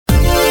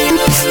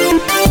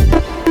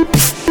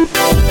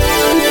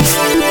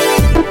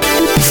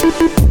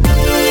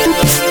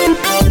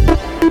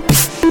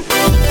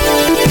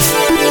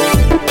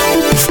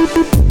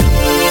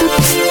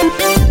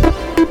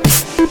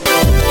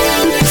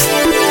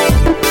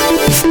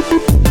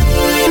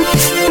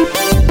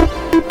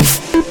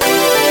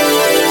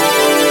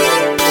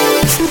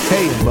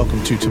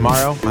to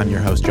Tomorrow. I'm your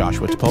host,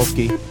 Joshua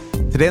Topolsky.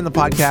 Today on the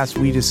podcast,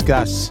 we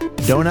discuss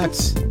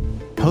donuts,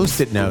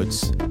 Post-it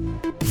notes,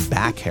 and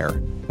back hair.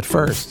 But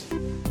first,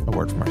 a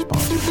word from our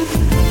sponsors.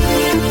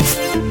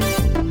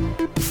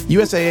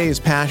 USAA is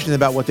passionate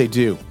about what they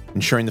do,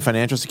 ensuring the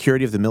financial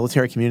security of the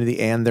military community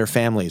and their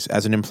families.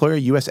 As an employer,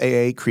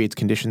 USAA creates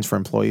conditions for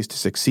employees to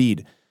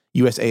succeed.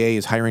 USAA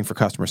is hiring for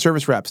customer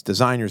service reps,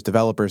 designers,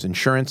 developers,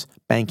 insurance,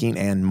 banking,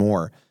 and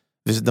more.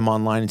 Visit them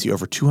online and see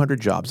over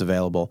 200 jobs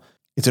available.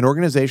 It's an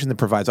organization that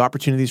provides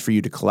opportunities for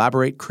you to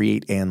collaborate,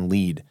 create, and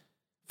lead.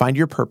 Find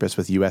your purpose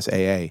with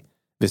USAA.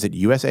 Visit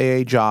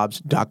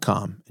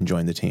USAAjobs.com and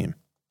join the team.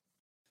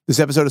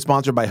 This episode is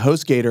sponsored by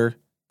HostGator,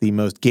 the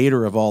most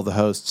gator of all the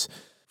hosts.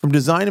 From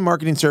design and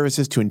marketing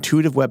services to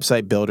intuitive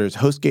website builders,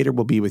 HostGator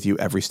will be with you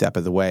every step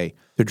of the way.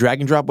 Their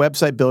drag-and-drop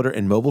website builder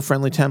and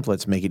mobile-friendly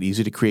templates make it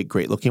easy to create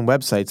great-looking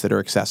websites that are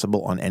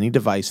accessible on any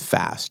device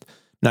fast.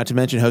 Not to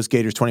mention,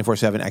 HostGator's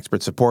 24/7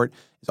 expert support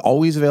is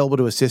always available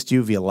to assist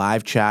you via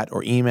live chat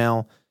or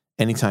email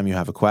anytime you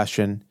have a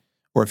question,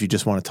 or if you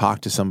just want to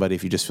talk to somebody,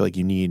 if you just feel like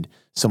you need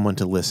someone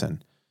to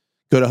listen.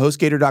 Go to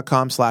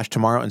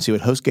HostGator.com/tomorrow and see what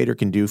HostGator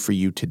can do for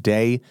you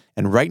today.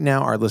 And right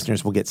now, our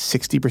listeners will get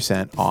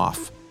 60%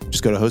 off.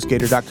 Just go to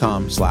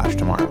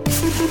HostGator.com/tomorrow.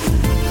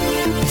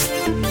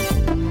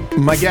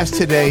 My guest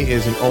today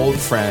is an old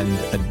friend,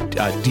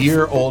 a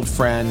dear old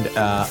friend,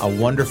 a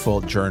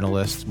wonderful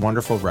journalist,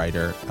 wonderful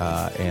writer,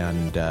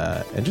 and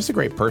just a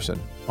great person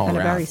all around.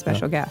 And a very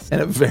special guest.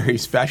 And a very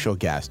special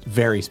guest.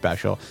 Very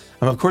special.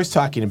 I'm, of course,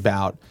 talking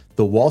about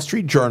the Wall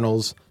Street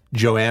Journal's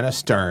Joanna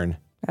Stern.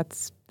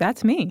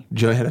 That's me.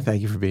 Joanna,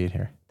 thank you for being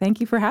here. Thank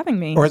you for having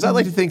me. Or as I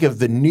like to think of,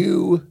 the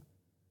new,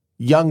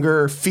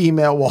 younger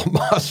female Walt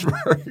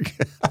Mossberg.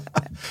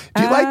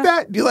 Do you like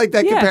that? Do you like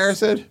that yes.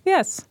 comparison?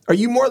 Yes.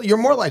 You're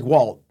more like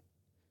Walt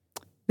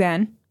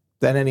Then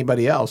than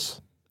anybody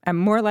else. I'm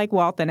more like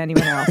Walt than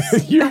anyone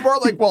else. You're more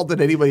like Walt than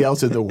anybody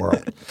else in the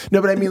world. No,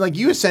 but I mean, like,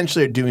 you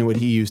essentially are doing what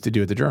he used to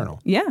do at the Journal.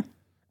 Yeah.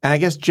 And I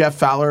guess Jeff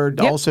Fowler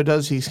also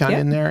does. He's kind of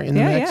in there in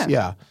the mix.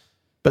 Yeah.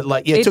 But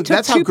like,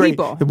 that's how great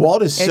people.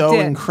 Walt is. So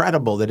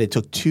incredible that it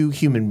took two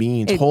human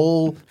beings,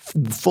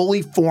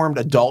 fully formed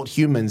adult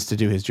humans, to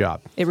do his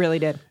job. It really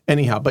did.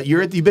 Anyhow, but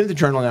you've been at the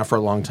Journal now for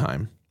a long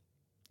time.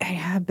 I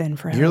have been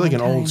for a You're long like an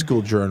time. old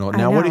school journal.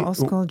 Now, old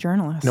school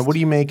journalist. Now, what do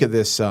you make of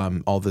this?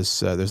 All this.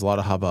 There's a lot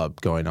of hubbub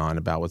going on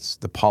about what's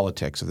the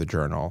politics of the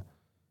Journal.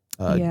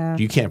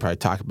 You can't probably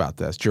talk about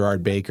this.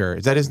 Gerard Baker,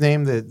 is that his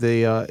name?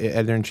 The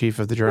editor-in-chief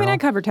of the Journal? I mean, I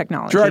cover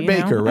technology. Gerard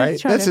Baker,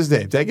 right? That's his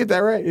name. Did I get that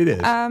right? It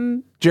is.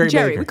 Jerry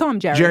Baker. We call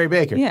him Jerry. Jerry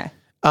Baker. Yeah.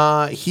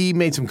 He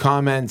made some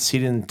comments. He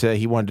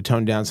wanted to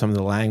tone down some of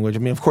the language. I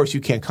mean, of course,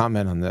 you can't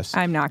comment on this.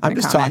 I'm not going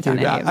to comment on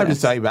any of this. I'm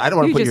just talking about. I don't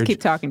want to put your. Keep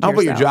talking to I don't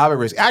put your yourself. job at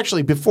risk.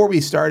 Actually, before we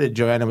started,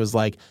 Joanna was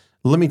like,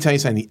 "Let me tell you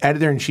something. The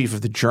editor-in-chief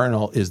of the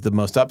Journal is the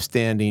most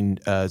upstanding,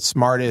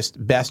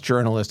 smartest, best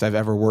journalist I've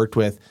ever worked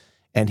with,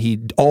 and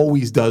he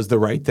always does the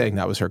right thing."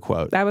 That was her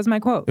quote. That was my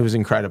quote. It was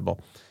incredible.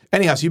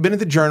 Anyhow, so you've been at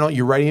the Journal.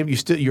 You're writing.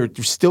 You're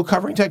still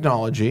covering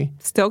technology.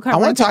 Still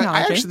covering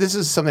technology. Actually, this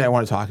is something I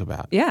want to talk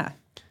about. Yeah.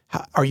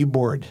 Are you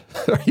bored?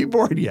 Are you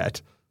bored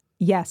yet?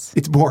 Yes.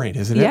 It's boring,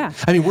 isn't it? Yeah.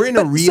 I mean, we're in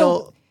a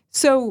real.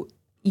 So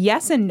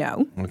yes and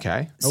no.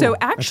 Okay. So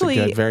actually,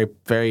 that's a good, very,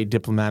 very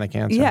diplomatic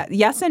answer. Yeah.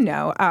 Yes and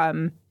no.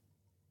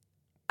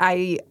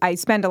 I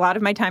spend a lot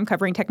of my time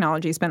covering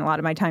technology. Spend a lot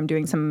of my time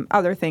doing some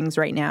other things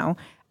right now.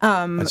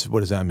 What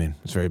does that mean?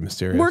 It's very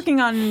mysterious. Working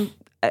on.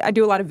 I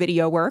do a lot of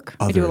video work.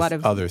 I do a lot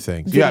of other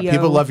things. Yeah,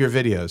 people love your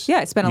videos. Yeah,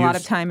 I spend a lot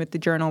of time at the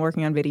Journal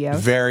working on videos.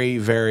 Very,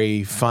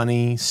 very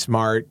funny,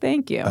 smart.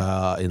 Thank you.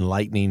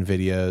 Enlightening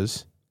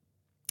videos.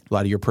 A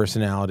lot of your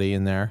personality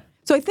in there.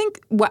 So I think,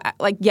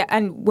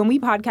 and when we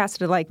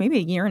podcasted maybe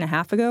a year and a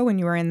half ago when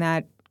you were in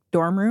that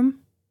dorm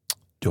room.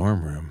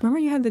 Dorm room? Remember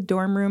you had the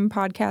dorm room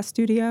podcast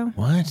studio?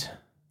 What?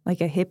 Like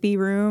a hippie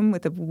room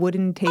with a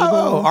wooden table.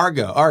 Oh,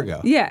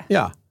 Argo. Yeah.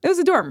 Yeah. It was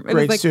a dorm.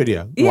 Great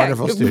studio.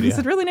 Wonderful studio. It was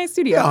a really nice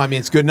studio. Yeah, I mean,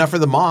 it's good enough for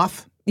the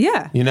moth.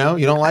 Yeah. You know,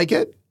 you don't like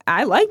it?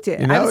 I liked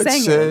it. I was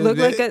saying it looked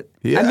like a...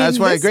 Yeah, I mean, that's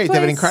why it's great. They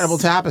have an place- incredible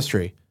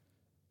tapestry.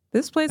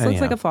 This place looks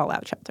like a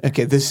fallout shelter.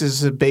 Okay, this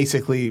is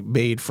basically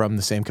made from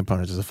the same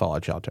components as a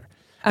fallout shelter.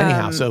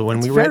 Anyhow, so when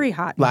we were very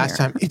hot in last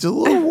here. time, it's a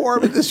little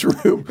warm in this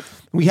room.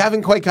 We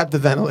haven't quite got the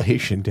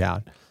ventilation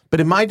down.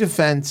 But in my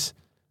defense,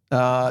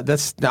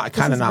 that's not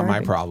my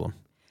big. problem.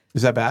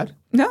 Is that bad?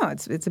 No,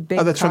 it's a big.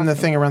 Oh, that's from the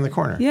coffee. thing around the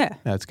corner. Yeah,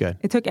 that's good.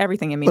 It took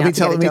everything in me. Let me not to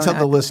tell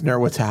the donut. listener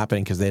what's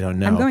happening because they don't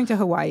know. I'm going to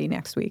Hawaii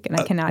next week, and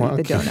I cannot eat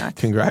the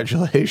donuts.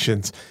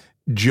 Congratulations.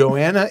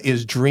 Joanna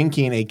is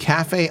drinking a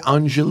Cafe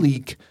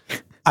Angelique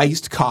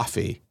iced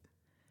coffee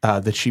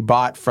that she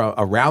bought from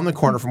around the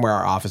corner from where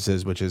our office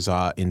is, which is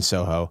in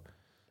Soho.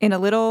 In a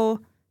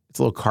little It's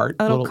a little cart.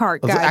 A little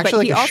cart it's guy. actually but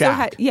like he a also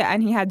shack.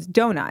 and he had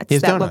donuts He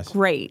has that donuts. look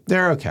great.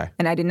 They're okay.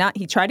 And I did not.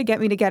 He tried to get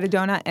me to get a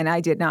donut, and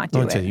I did not do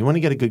Let me tell it. you want to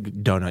get a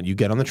good donut. You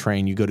get on the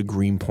train. You go to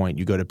Greenpoint.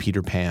 You go to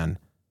Peter Pan.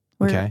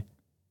 Where? Okay,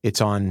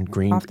 it's on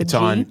Green. Off the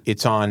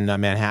It's G? on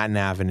Manhattan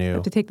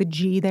Avenue. To take the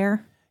G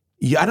there.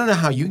 Yeah, I don't know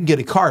how you can get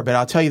a car, but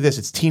I'll tell you this: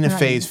 it's Tina Right.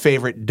 Fey's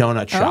favorite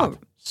donut shop. Oh,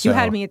 You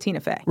had me at Tina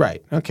Fey.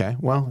 Right. Okay.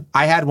 Well,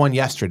 I had one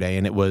yesterday,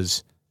 and it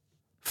was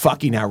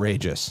fucking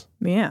outrageous.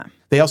 Yeah.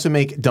 They also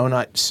make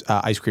donuts,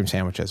 ice cream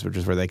sandwiches, which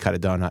is where they cut a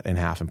donut in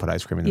half and put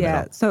ice cream in the middle.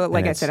 Yeah. So,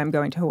 like I said, I'm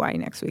going to Hawaii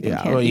next week.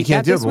 Yeah. Well, you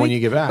can't do it when you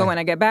get back. But when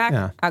I get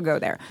back, I'll go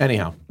there.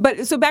 Anyhow.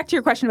 But so back to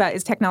your question about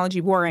is technology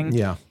boring?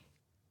 Yeah.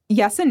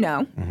 Yes and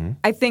no.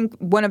 I think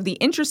one of the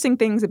interesting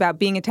things about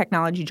being a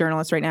technology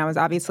journalist right now is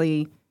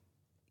obviously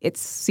it's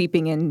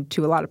seeping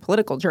into a lot of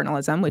political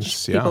journalism,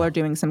 which people are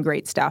doing some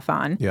great stuff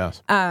on.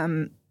 Yes.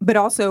 But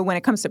also when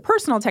it comes to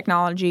personal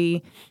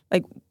technology,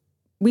 like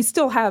we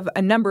still have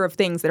a number of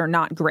things that are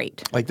not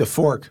great. Like the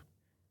fork.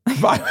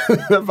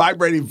 The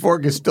vibrating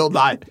fork is still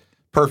not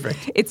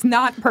perfect. It's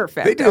not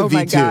perfect. They did a oh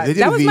my V2. God. They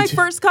did that a was my V2.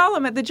 first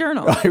column at the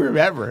Journal. I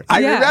remember.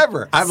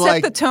 I'm Set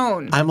like the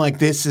tone. I'm like,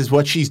 this is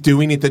what she's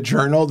doing at the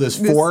Journal, this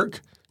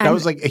fork. That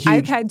was like a huge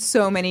I've had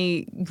so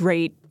many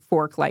great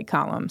fork-like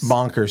columns.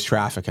 bonkers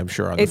traffic, I'm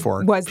sure, on the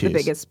fork. It was piece. the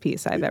biggest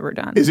piece I've ever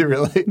done. Is it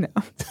really? No.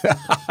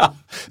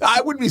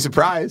 I wouldn't be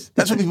surprised.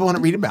 That's what people want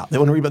to read about. They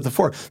want to read about the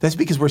fork. That's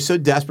because we're so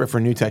desperate for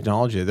new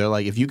technology. They're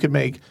like, if you could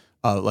make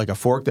like a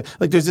fork,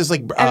 like there's this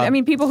like. I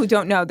mean, people who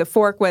don't know, the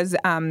fork was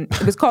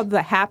it was called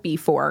the Happy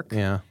Fork.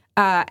 Yeah.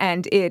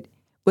 And it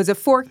was a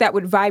fork that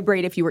would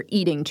vibrate if you were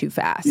eating too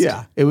fast.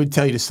 Yeah, it would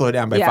tell you to slow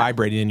down by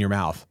vibrating in your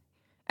mouth.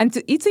 And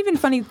it's even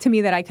funny to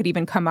me that I could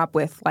even come up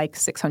with like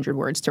 600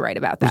 words to write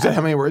about that. Was that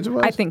how many words it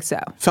was? I think so.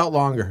 Felt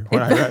longer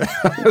when I read it.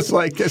 I was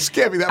like, it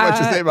can't be that much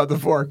to say about the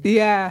fork.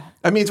 Yeah.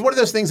 I mean, it's one of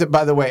those things that,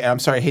 by the way, I'm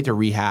sorry, I hate to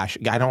rehash.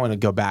 I don't want to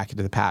go back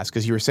into the past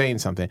because you were saying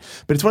something.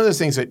 But it's one of those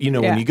things that,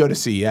 when you go to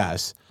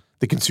CES,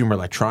 the Consumer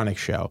Electronics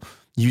Show,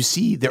 you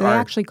see They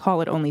actually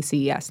call it only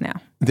CES now.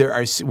 There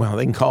are, well,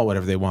 they can call it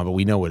whatever they want, but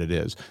we know what it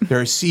is. There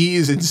are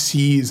seas and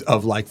seas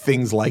of like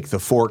things like the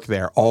fork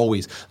there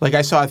always. Like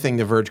I saw a thing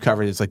The Verge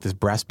covered. It's like this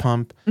breast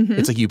pump.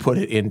 It's like you put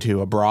it into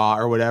a bra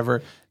or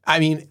whatever. I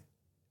mean,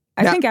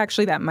 I think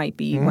actually that might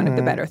be one of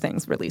the better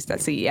things released at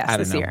CES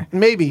this year.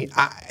 Maybe.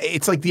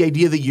 It's like the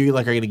idea that you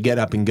like are going to get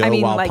up and go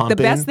while like pumping.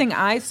 The best thing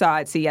I saw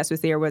at CES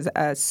this year was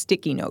a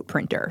sticky note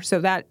printer. So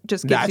that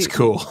just gives That's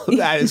cool.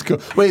 That is cool.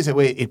 Wait,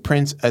 it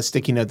prints a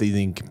sticky note that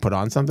you can put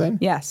on something?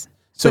 Yes.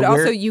 So but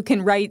also you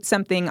can write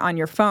something on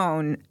your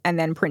phone and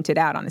then print it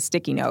out on a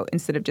sticky note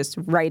instead of just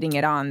writing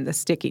it on the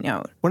sticky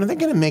note. When are they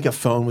going to make a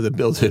phone with a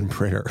built-in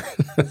printer?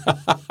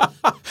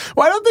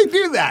 Why don't they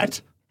do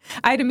that?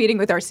 I had a meeting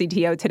with our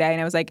CTO today,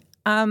 and I was like,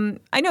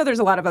 I know there's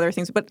a lot of other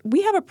things, but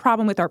we have a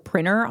problem with our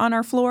printer on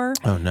our floor.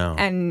 Oh, no.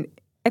 And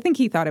I think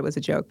he thought it was a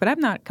joke, but I'm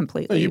not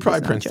completely. Well, you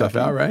probably print stuff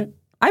out, right?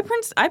 I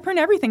print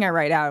everything I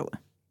write out.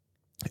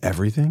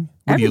 Everything?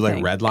 What, do you like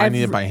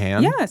redlining it by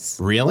hand? Yes.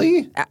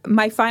 Really?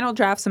 My final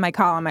drafts in my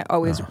column, I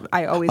always Oh, look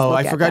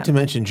I at forgot to them.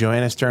 mention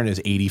Joanna Stern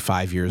is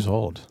 85 years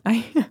old.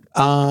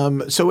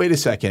 So wait a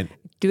second.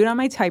 Do it on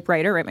my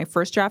typewriter, write my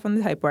first draft on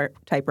the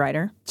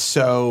typewriter.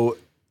 So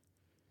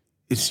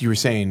you were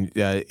saying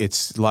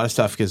it's a lot of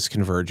stuff is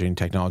converging,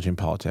 technology and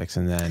politics,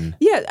 and then...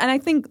 Yeah, and I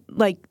think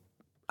like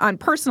on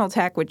personal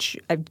tech, which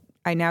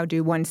I now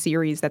do one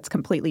series that's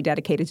completely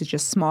dedicated to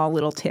just small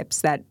little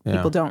tips that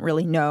people don't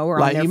really know or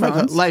on their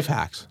phones. Life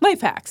hacks.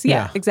 Life hacks,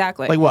 yeah,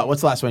 exactly. Like what?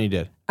 What's the last one you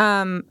did?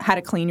 How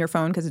to clean your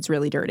phone because it's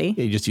really dirty.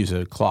 Yeah, you just use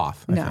a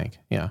cloth, I think.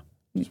 Yeah.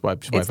 Just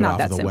wipe It's it not off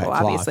that with a wet simple.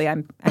 cloth. Obviously,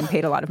 I'm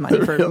paid a lot of money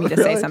for me to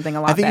say something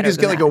a lot better. I think you just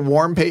get like a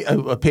warm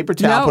a paper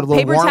towel, No, put a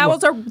little paper warm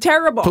towels are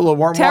terrible. Put a little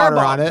warm terrible.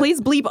 water on it. Please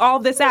bleep all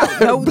this out.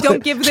 No,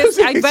 don't give this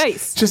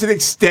advice. Just an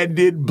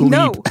extended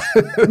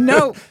bleep.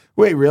 No.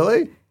 Wait,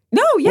 really?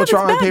 No, yeah, What's that's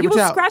wrong with bad. paper You will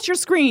towel? scratch your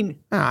screen.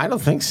 No, I don't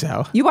think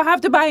so. You will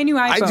have to buy a new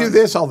iPhone. I do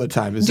this all the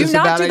time. Is this a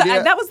bad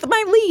idea? That was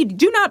my lead.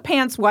 Do not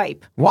pants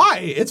wipe. Why?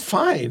 It's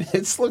fine.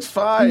 It looks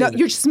fine. No,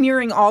 you're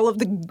smearing all of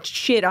the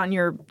shit on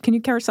your. Can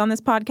you curse on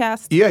this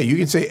podcast? Yeah, you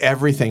can say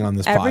everything on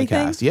this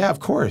Everything? podcast. Yeah, of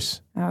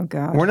course. Oh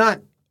God. We're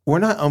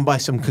not owned by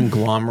some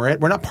conglomerate.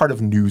 We're not part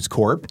of News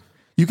Corp.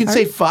 You can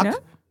say fuck. No?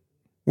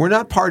 We're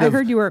not part of I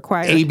heard you were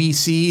acquired.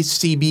 ABC,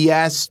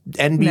 CBS,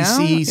 NBC, No?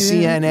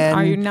 CNN,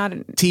 Are you not?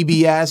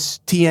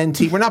 TBS,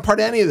 TNT. We're not part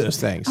of any of those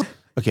things.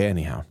 Okay,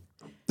 anyhow.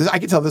 I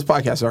can tell this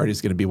podcast already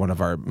is going to be one of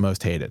our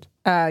most hated.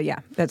 Yeah,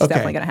 that's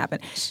definitely going to happen.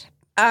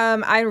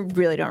 I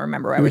really don't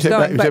remember where I was We're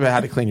going. talking about how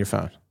to clean your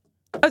phone.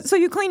 So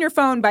you clean your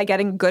phone by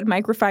getting good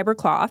microfiber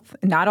cloth.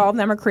 Not all of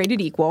them are created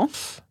equal.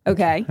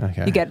 Okay.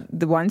 You get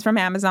the ones from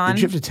Amazon.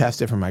 Did you have to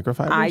test it for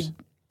microfibers? I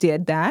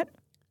did that.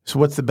 So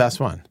what's the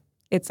best one?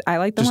 I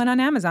like the one on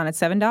Amazon. It's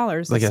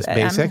 $7. Like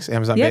Basics?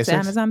 Amazon yeah, Basics?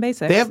 it's Amazon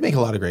Basics. They make a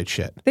lot of great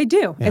shit. They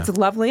do. Yeah. It's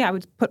lovely. I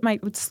would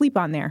sleep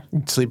on there.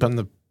 Sleep on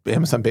the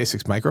Amazon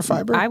Basics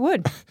microfiber? I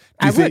would.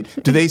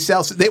 Do they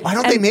sell? Why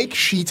don't they make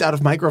sheets out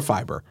of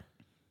microfiber?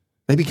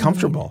 They'd be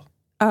comfortable.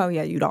 Oh,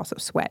 yeah. You'd also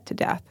sweat to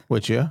death.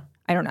 Would you?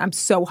 I don't know. I'm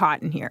so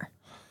hot in here.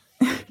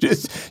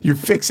 You're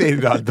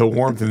fixated on the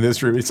warmth in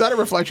this room. It's not a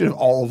reflection of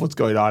all of what's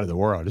going on in the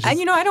world.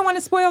 And I don't want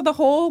to spoil the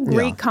whole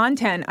great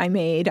content I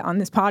made on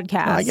this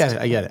podcast. No,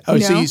 I get it. Oh,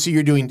 so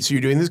you're doing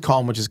this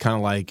column, which is kind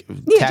of like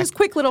just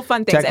quick little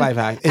fun things. Tech life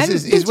hack.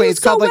 It's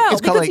called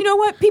because you know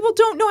what? People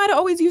don't know how to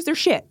always use their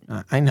shit.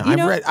 I know.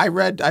 I've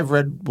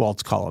read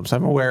Walt's columns.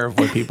 I'm aware of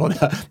what people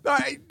know.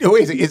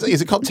 Wait,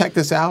 is it called Check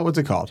This Out? What's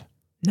it called?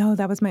 No,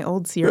 that was my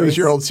old series. It was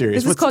your old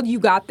series. This is called You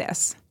Got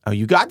This. Oh,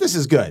 You Got This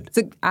is good.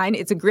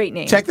 It's a great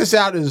name. Check This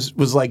Out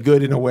was like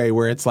good in a way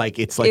where it's like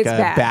a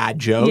bad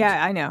joke.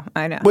 Yeah, I know.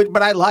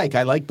 But I like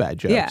bad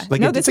jokes. Yeah,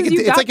 like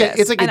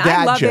it's like a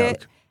dad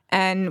joke.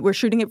 And we're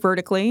shooting it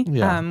vertically,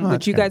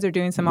 which you guys are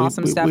doing some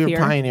awesome stuff here. We're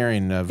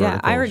pioneering vertical. Yeah,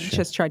 I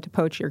just tried to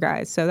poach your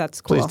guys, so that's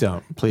cool. Please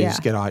don't. Please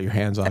get all your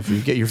hands off.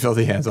 Get your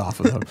filthy hands off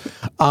of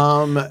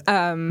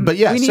them. But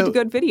yeah, we need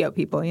good video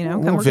people.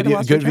 Come work at the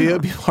Wall Street Good video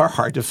Journal. people are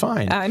hard to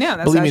find. I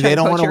know. Believe me, they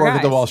don't want to work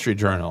at the Wall Street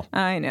Journal.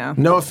 I know.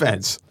 No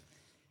offense.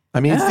 I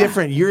mean, it's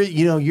different.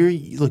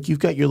 Look, you've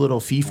got your little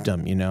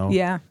fiefdom.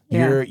 Yeah.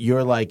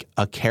 You're like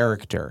a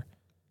character.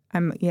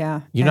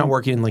 You're not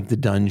working in like the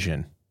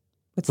dungeon.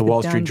 What's the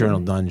Wall Street Journal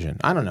dungeon.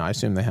 I don't know. I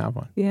assume they have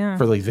one. Yeah.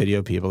 For like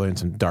video people, they're in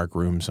some dark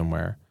room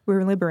somewhere.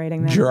 We're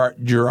liberating them.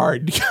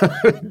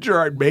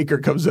 Gerard Baker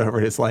comes over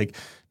and it's like,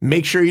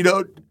 make sure you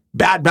don't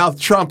badmouth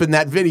Trump in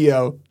that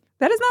video.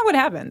 That is not what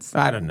happens.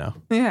 I don't know.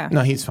 Yeah. No,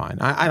 he's fine.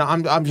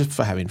 I'm just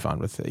having fun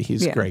with it.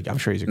 He's great. I'm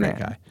sure he's a great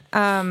guy.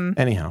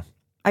 Anyhow.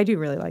 I do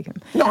really like him.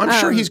 No, I'm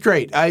sure he's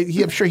great.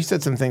 I'm sure he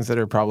said some things that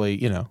are probably,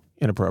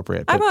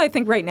 inappropriate. I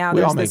think right now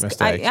we all make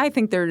mistakes. I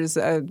think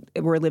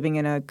we're living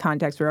in a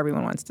context where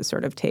everyone wants to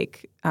sort of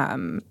take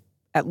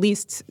at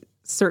least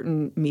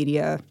certain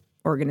media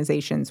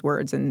organizations'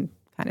 words and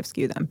kind of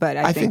skew them. But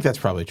I think that's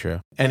probably true.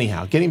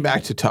 Anyhow, getting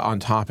back to on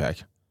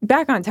topic.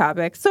 Back on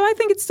topic. So I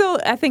think it's still.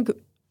 I think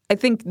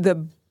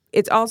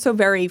it's also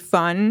very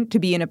fun to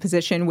be in a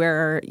position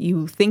where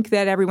you think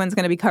that everyone's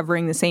going to be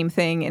covering the same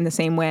thing in the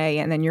same way,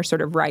 and then you're sort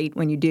of right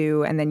when you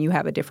do, and then you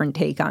have a different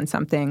take on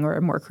something or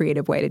a more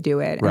creative way to do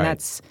it. Right. And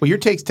that's your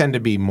takes tend to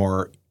be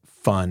more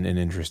fun and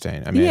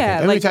interesting. I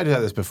mean, we talked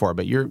about this before,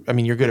 but you're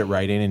good at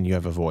writing and you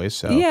have a voice.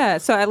 So yeah,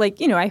 so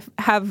I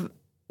have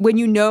when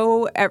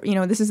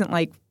this isn't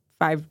like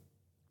 5-6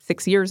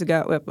 years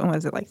ago. When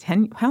was it, like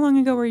 10? How long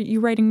ago were you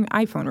writing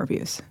iPhone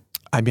reviews?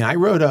 I mean, I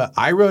wrote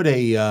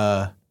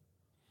a.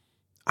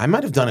 I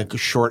might have done a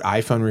short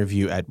iPhone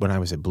review when I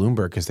was at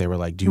Bloomberg because they were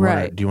like, "Do you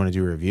want to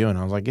do a review?" And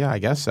I was like, "Yeah, I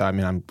guess so." I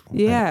mean,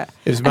 it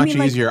was much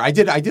easier. I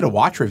did a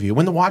watch review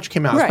when the watch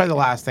came out. It was probably the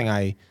last thing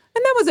I.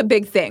 And that was a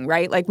big thing,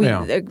 right? Like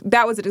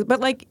that was it. But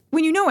like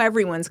when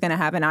everyone's going to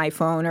have an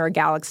iPhone or a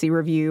Galaxy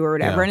review or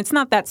whatever, and it's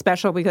not that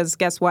special because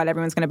guess what?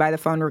 Everyone's going to buy the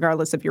phone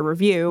regardless of your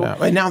review.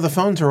 Yeah. And now the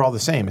phones are all the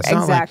same. It's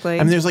exactly. Not like,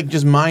 I mean, there's like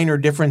just minor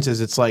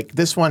differences. It's like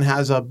this one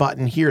has a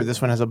button here,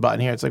 this one has a button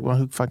here. It's like, well,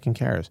 who fucking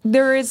cares?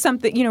 There is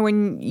something,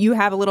 when you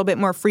have a little bit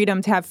more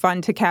freedom to have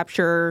fun to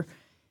capture.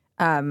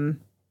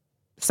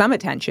 Some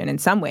attention in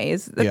some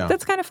ways.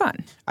 That's kind of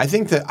fun. I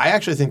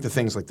actually think the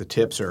things like the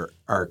tips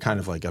are kind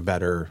of like a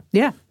better.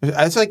 Yeah.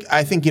 It's like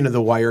I think the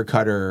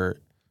Wirecutter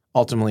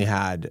ultimately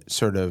had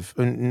sort of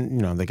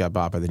they got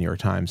bought by the New York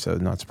Times, so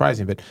not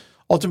surprising, but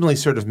ultimately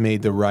sort of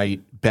made the right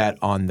bet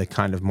on the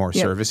kind of more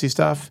servicey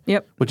stuff.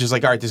 Yep. Which is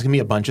like, all right, there's gonna be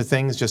a bunch of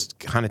things. Just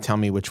kind of tell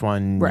me which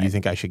one you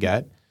think I should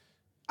get.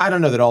 I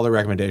don't know that all the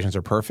recommendations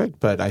are perfect,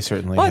 but I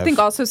certainly I think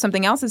also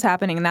something else is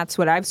happening, and that's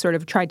what I've sort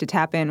of tried to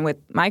tap in with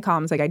my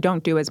columns. Like I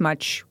don't do as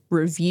much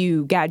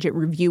gadget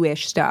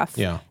review-ish stuff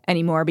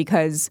anymore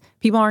because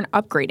people aren't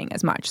upgrading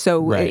as much.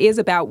 So it is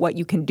about what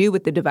you can do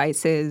with the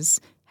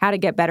devices, how to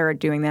get better at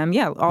doing them.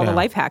 Yeah, all the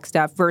life hack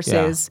stuff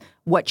versus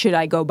what should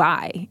I go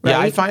buy? Right? Yeah,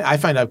 I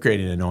find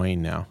upgrading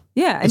annoying now.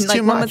 Yeah, and it's like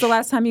too when much. was the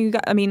last time you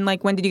got? I mean,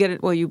 like when did you get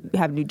it? Well, you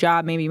have a new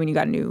job, maybe when you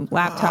got a new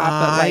laptop.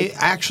 But like,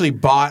 I actually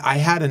I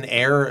had an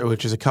Air,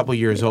 which is a couple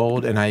years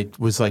old, and I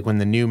was like, when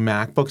the new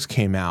MacBooks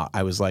came out,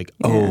 I was like,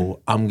 I'm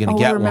gonna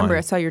get I remember. one.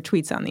 I saw your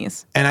tweets on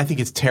these, and I think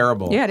it's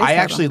terrible. Yeah, I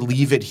actually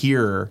leave it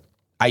here.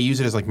 I use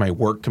it as like my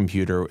work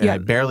computer, and I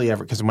barely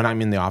ever, because when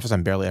I'm in the office,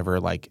 I'm barely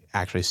ever like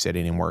actually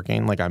sitting and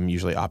working. Like I'm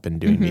usually up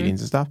and doing meetings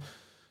and stuff.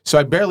 So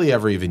I barely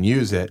ever even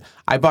use it.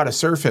 I bought a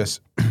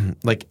Surface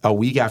like a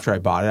week after I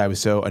bought it. I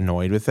was so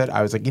annoyed with it.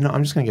 I was like,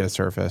 I'm just going to get a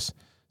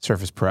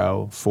Surface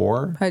Pro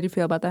 4. How did you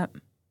feel about that?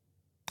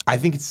 I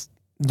think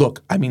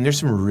there's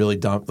some really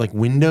dumb, like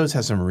Windows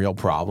has some real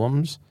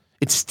problems.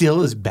 It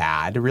still is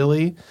bad,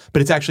 really,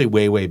 but it's actually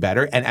way, way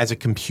better. And as a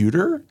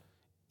computer,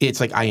 it's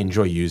like I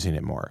enjoy using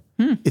it more.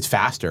 It's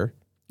faster.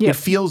 It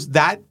feels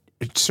that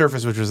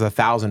Surface, which was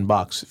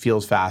 $1,000,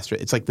 feels faster.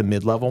 It's like the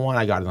mid-level one.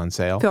 I got it on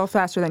sale. Feels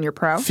faster than your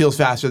Pro? Feels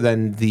faster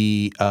than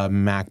the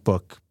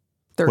MacBook,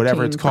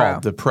 whatever it's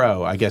called, the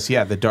Pro. I guess,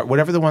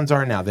 whatever the ones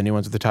are now, the new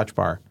ones with the touch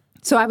bar.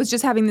 So I was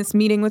just having this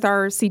meeting with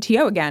our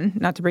CTO again,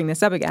 not to bring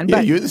this up again.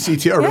 But you're the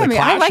CTO. Really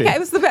I like it. It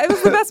was the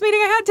best meeting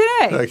I had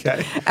today.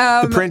 Okay.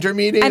 The printer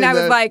meeting? And I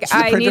was like,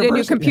 I need a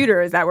new computer.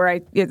 Yeah. Is that where I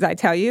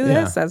tell you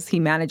this? As he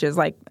manages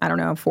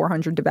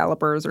 400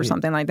 developers or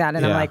something like that.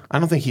 And I'm like. I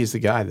don't think he's the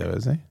guy, though,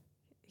 is he?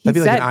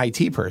 That'd be like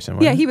an IT person,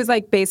 wouldn't Yeah, it? he was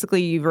like,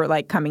 basically, you were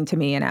like coming to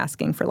me and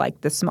asking for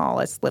like the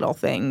smallest little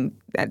thing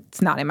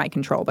that's not in my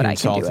control, but I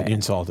can do it. You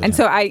insulted and him.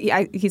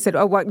 so he said,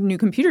 oh, what new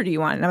computer do you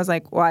want? And I was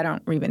like, well, I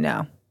don't even know.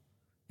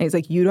 And he's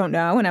like, you don't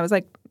know? And I was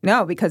like,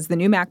 no, because the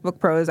new MacBook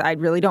Pros, I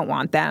really don't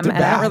want them. They're and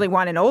bad. I don't really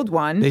want an old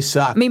one. They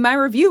suck. I mean, my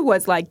review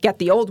was like, get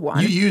the old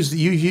one. You used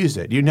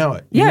it. You know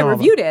it. I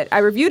reviewed it. I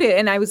reviewed it,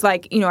 and I was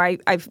like,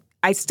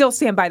 I still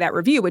stand by that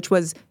review, which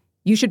was,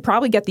 you should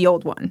probably get the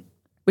old one,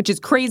 which is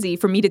crazy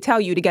for me to tell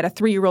you to get a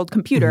 3-year-old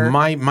computer.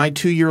 My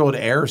 2-year-old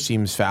Air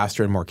seems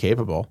faster and more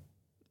capable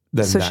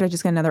than So that. should I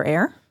just get another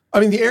Air? I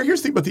mean, the Air,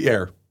 here's the thing about the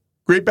Air.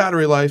 Great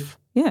battery life.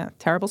 Yeah,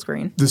 terrible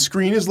screen. The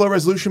screen is low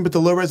resolution, but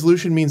the low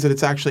resolution means that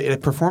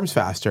it performs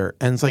faster.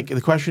 And it's like,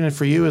 the question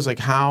for you is like,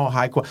 how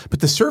high quality? But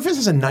the Surface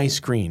is a nice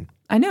screen.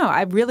 I know.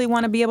 I really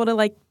want to be able to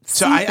like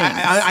see So things.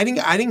 I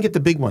didn't get the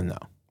big one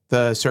though.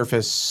 The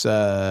Surface,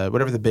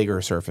 whatever the bigger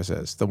Surface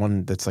is, the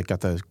one that's like got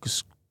the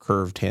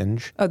curved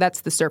hinge. Oh,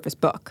 that's the Surface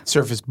Book.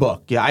 Surface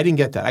Book. Yeah, I didn't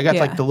get that. I got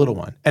like the little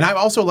one. And I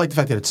also like the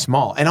fact that it's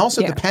small. And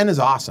also the pen is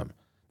awesome.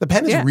 The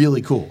pen is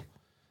really cool.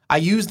 I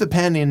used the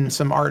pen in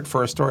some art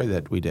for a story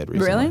that we did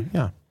recently. Really?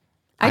 Yeah.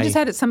 I just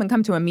had someone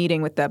come to a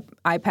meeting with the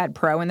iPad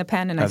Pro and the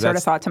pen, and I sort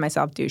of thought to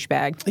myself,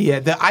 douchebag. Yeah,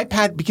 the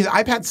iPad, because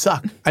iPads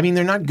suck. I mean,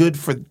 they're not good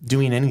for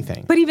doing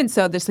anything. But even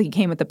so, he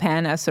came with the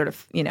pen as sort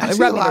of, it I see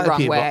rubbed a me lot the of wrong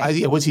people.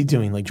 way. What's he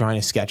doing? Like drawing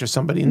a sketch of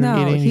somebody in the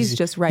No, meeting? he's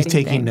just writing He's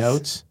taking things.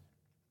 notes?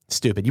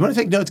 Stupid. You want to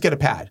take notes, get a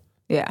pad.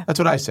 Yeah. That's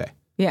what I say.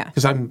 Yeah.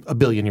 Because I'm a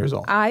billion years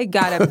old. I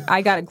got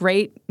a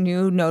great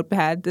new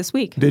notepad this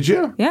week. Did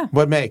you? Yeah.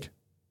 What make?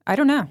 I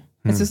don't know.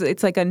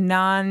 It's like a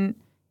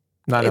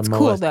it's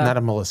cool though. Not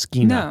a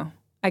Moleskine. No.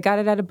 I got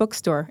it at a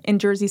bookstore in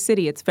Jersey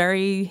City. It's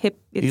very hip.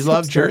 You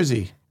love hipster.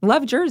 Jersey.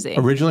 Love Jersey.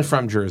 Originally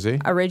from Jersey.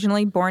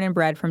 Originally born and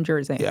bred from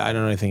Jersey. Yeah, I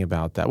don't know anything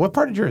about that. What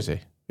part of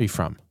Jersey are you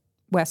from?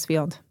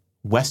 Westfield.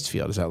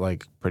 Westfield. Is that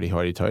like pretty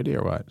hoity-toity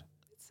or what?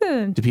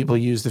 It's Do people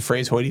use the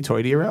phrase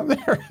hoity-toity around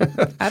there?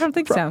 I don't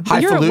think so.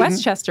 But you're a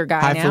Westchester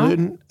guy now.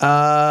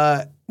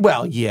 Highfalutin?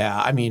 Well,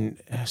 yeah. I mean,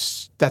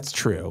 that's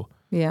true.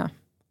 Yeah.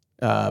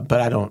 But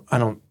I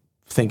don't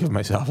think of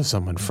myself as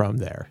someone from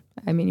there.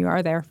 I mean, you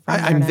are there.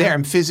 I'm there.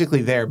 I'm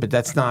physically there, but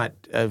that's not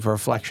a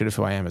reflection of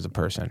who I am as a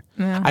person.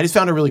 Yeah. I just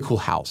found a really cool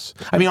house.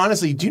 I mean,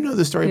 honestly, do you know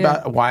the story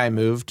about why I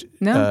moved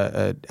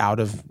out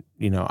of,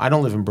 I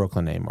don't live in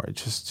Brooklyn anymore.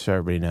 It's just so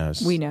everybody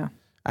knows. We know.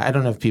 I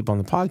don't have people on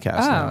the podcast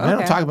now. Okay. I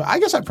don't talk about I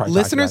guess I probably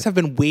Listeners have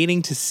been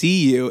waiting to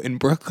see you in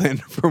Brooklyn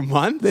for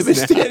months. They've been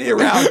standing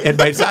around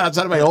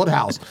outside of my old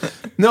house.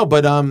 No,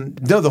 but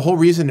the whole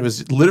reason it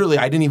was literally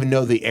I didn't even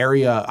know the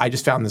area. I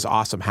just found this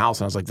awesome house,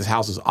 and I was like, this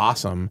house is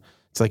awesome.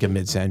 It's like a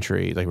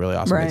mid-century, like really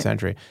awesome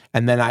mid-century.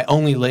 And then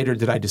only later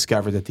did I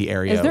discover that the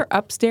area Is there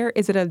upstairs?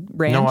 Is it a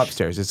ranch? No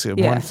upstairs. It's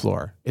one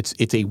floor.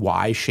 It's a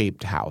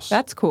Y-shaped house.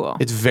 That's cool.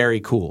 It's very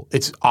cool.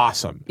 It's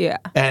awesome. Yeah.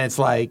 And it's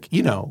like,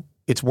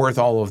 it's worth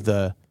all of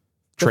the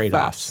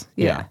trade-offs. fuss.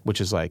 Yeah.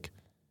 Which is like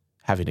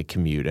having to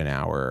commute an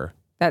hour.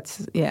 But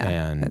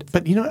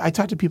I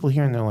talk to people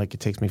here and they're like,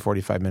 it takes me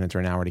 45 minutes or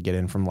an hour to get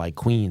in from like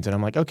Queens. And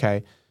I'm like,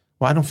 okay,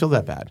 well, I don't feel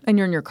that bad. And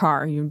you're in your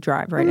car. You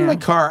drive right I'm now. in my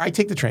car. I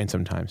take the train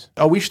sometimes.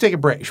 Oh, we should take a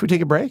break. Should we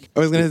take a break?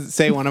 I was going to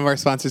say one of our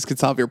sponsors could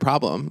solve your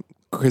problem.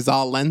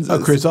 Crizal lenses. Oh,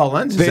 Crizal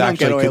lenses. They don't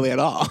get oily at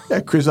all.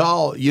 Yeah,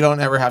 Crizal, you don't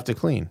ever have to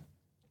clean,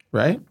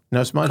 right?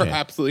 No smudging.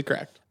 Absolutely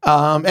correct.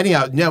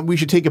 Anyhow, now we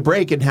should take a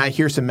break and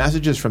hear some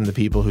messages from the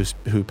people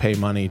who pay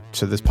money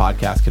so this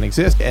podcast can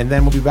exist. And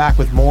then we'll be back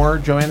with more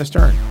Joanna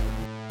Stern.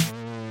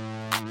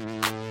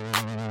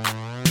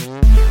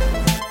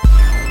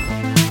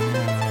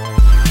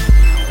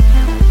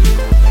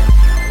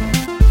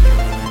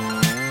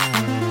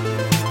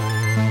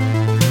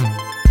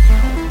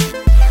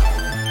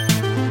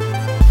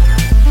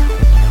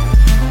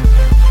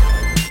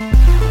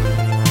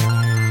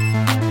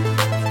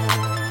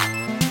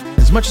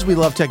 As much as we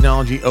love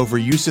technology,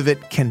 overuse of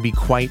it can be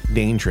quite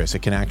dangerous.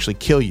 It can actually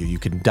kill you. You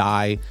can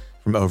die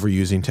from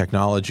overusing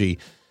technology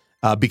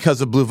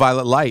because of blue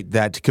violet light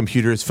that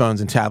computers,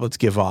 phones, and tablets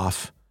give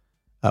off,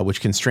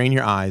 which can strain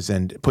your eyes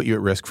and put you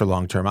at risk for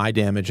long-term eye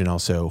damage and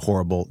also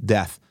horrible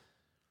death.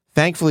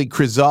 Thankfully,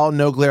 Crizal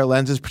no-glare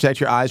lenses protect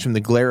your eyes from the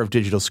glare of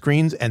digital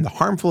screens and the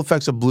harmful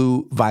effects of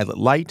blue violet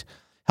light,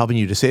 helping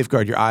you to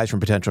safeguard your eyes from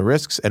potential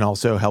risks and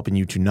also helping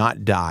you to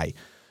not die.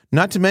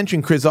 Not to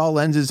mention, Crizal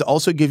lenses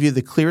also give you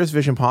the clearest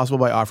vision possible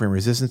by offering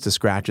resistance to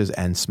scratches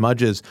and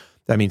smudges.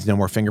 That means no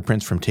more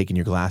fingerprints from taking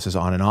your glasses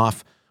on and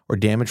off, or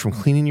damage from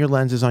cleaning your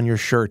lenses on your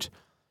shirt,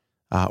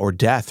 or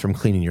death from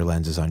cleaning your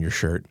lenses on your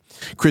shirt.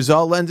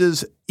 Crizal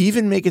lenses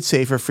even make it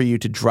safer for you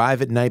to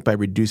drive at night by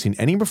reducing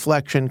any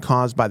reflection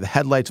caused by the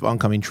headlights of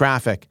oncoming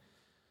traffic,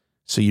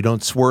 so you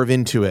don't swerve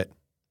into it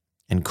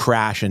and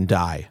crash and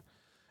die.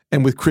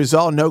 And with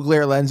Crizal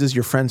no-glare lenses,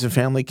 your friends and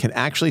family can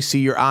actually see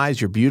your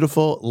eyes, your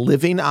beautiful,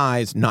 living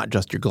eyes, not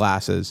just your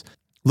glasses.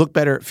 Look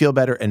better, feel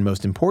better, and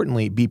most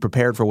importantly, be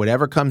prepared for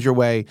whatever comes your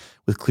way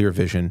with clear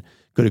vision.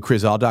 Go to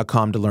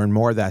Crizal.com to learn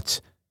more.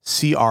 That's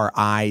CRIZAL.com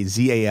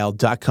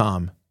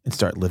and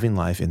start living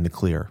life in the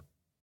clear.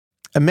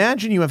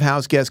 Imagine you have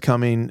house guests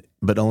coming,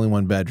 but only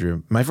one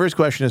bedroom. My first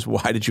question is,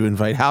 why did you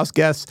invite house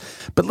guests?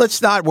 But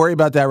let's not worry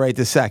about that right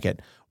this second.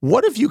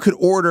 What if you could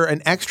order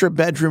an extra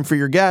bedroom for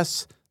your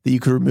guests that you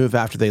could remove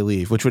after they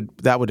leave,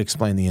 that would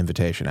explain the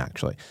invitation,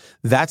 actually.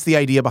 That's the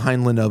idea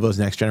behind Lenovo's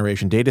next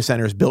generation data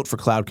centers built for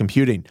cloud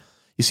computing.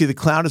 You see, the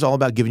cloud is all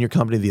about giving your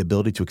company the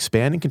ability to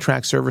expand and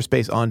contract server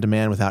space on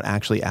demand without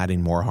actually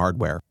adding more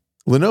hardware.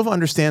 Lenovo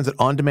understands that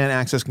on-demand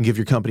access can give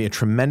your company a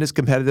tremendous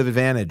competitive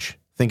advantage.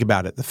 Think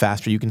about it. The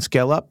faster you can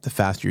scale up, the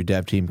faster your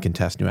dev team can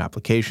test new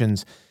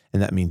applications,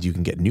 and that means you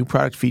can get new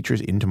product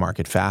features into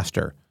market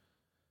faster.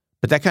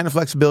 But that kind of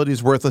flexibility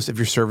is worthless if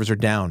your servers are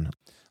down.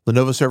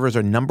 Lenovo servers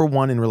are number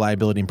one in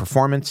reliability and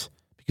performance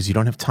because you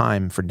don't have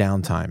time for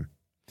downtime.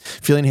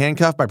 Feeling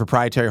handcuffed by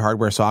proprietary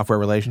hardware-software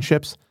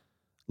relationships?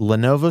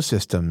 Lenovo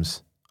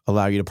systems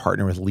allow you to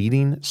partner with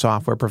leading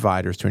software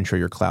providers to ensure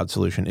your cloud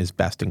solution is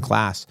best in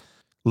class.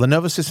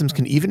 Lenovo systems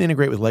can even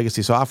integrate with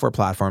legacy software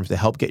platforms to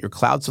help get your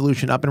cloud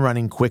solution up and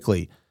running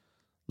quickly.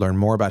 Learn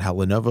more about how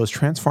Lenovo is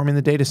transforming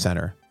the data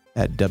center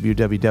at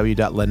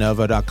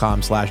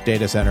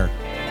www.lenovo.com/datacenter.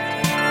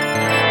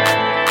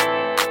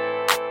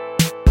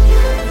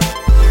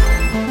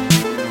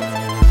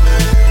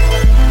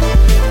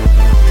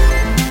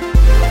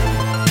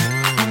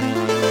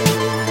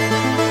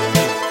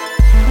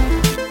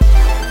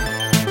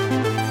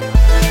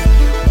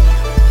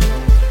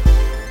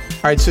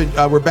 All right,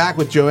 so we're back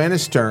with Joanna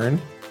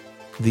Stern,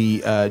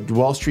 the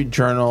Wall Street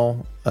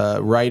Journal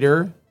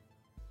writer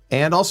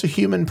and also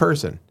human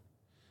person.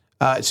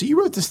 So you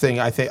wrote this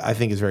thing I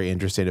think is very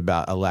interesting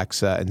about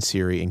Alexa and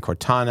Siri and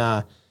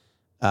Cortana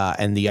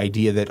and the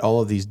idea that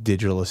all of these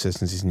digital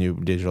assistants, these new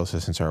digital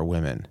assistants, are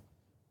women.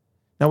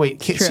 Now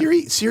wait,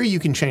 Siri, you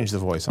can change the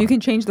voice on. You can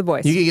change the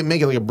voice. You can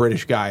make it like a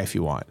British guy if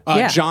you want.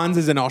 Yeah. John's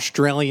is an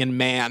Australian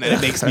man, and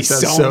it makes me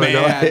so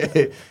mad.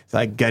 It's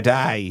like,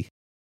 g'day.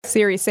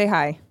 Siri, say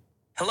hi.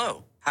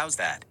 Hello, how's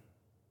that?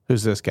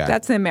 Who's this guy?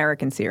 That's the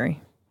American Siri.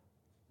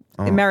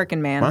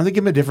 American man. Why don't they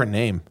give him a different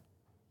name?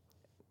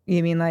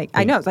 You mean like,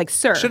 I know, it's like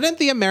sir. Shouldn't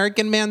the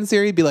American man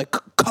Siri be like,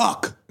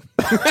 cock?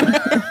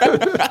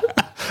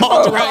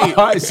 All right.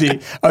 I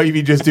see. Oh, you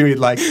mean just doing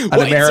like an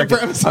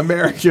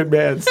American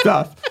man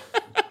stuff.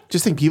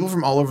 Just think people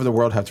from all over the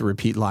world have to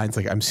repeat lines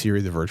like, I'm Siri,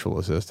 the virtual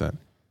assistant.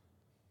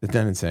 Isn't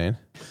that insane?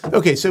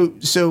 Okay, so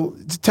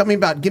tell me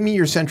give me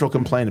your central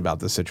complaint about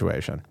this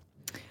situation.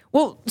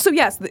 Well, so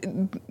yes,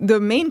 the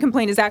main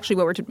complaint is actually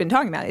what we've been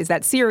talking about, is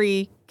that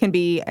Siri can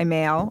be a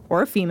male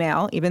or a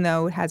female, even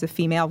though it has a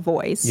female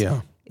voice. Yeah.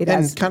 It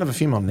has kind of a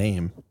female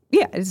name.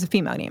 Yeah, it is a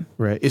female name.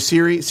 Right. Is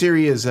Siri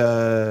is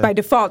a... By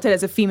default, it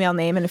has a female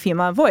name and a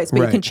female voice,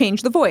 but right. You can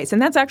change the voice.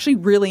 And that's actually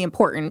really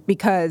important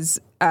because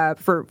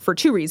for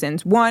two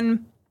reasons.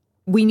 One,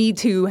 we need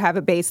to have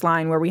a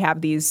baseline where we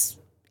have these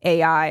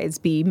AIs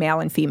be male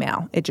and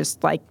female. It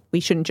just like,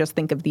 we shouldn't just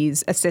think of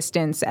these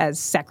assistants as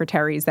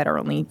secretaries that are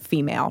only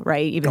female,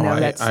 right? Even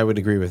though I would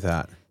agree with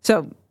that.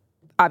 So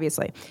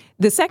obviously.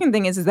 The second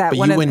thing is that...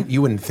 But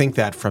you wouldn't think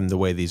that from the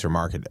way these are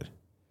marketed.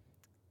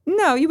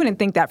 No, you wouldn't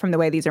think that from the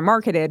way these are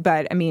marketed,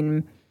 but I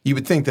mean... You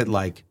would think that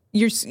like...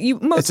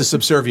 it's a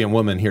subservient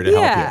woman here to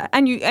help you. Yeah,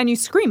 and you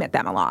scream at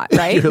them a lot,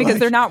 right? Because like,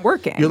 they're not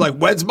working. You're like,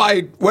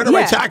 when are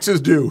my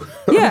taxes due?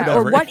 Yeah,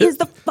 or what is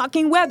the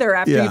fucking weather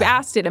after you've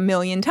asked it a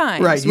million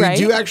times, right? You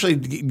do actually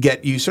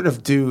you sort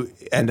of do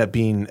end up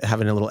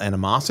having a little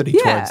animosity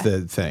towards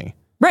the thing.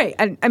 Right.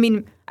 And I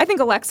mean, I think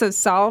Alexa's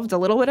solved a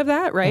little bit of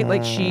that, right?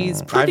 Like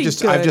she's pretty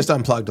good. I've just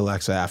unplugged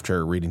Alexa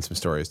after reading some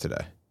stories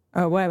today.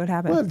 Oh, what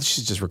happened? Well,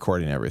 she's just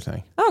recording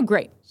everything. Oh,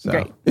 great.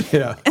 Great.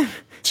 Yeah.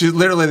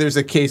 There's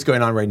a case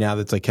going on right now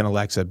that's like, can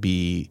Alexa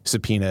be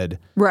subpoenaed?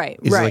 Right.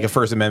 Is it like a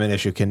First Amendment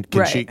issue?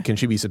 Can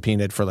she be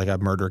subpoenaed for like a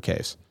murder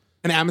case?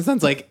 And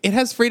Amazon's like, it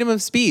has freedom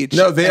of speech.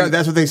 No,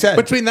 that's what they said.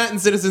 Between that and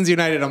Citizens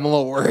United, I'm a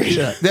little worried.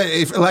 Yeah.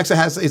 If Alexa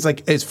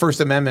its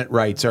First Amendment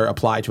rights are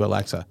applied to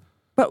Alexa.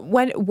 But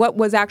what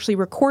was actually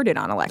recorded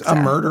on Alexa? A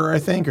murder, I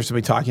think, or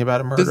somebody talking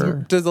about a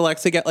murder. Does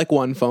Alexa get like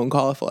one phone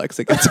call if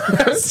Alexa gets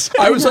arrested?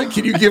 I was like,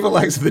 can you give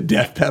Alexa the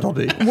death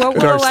penalty? What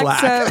will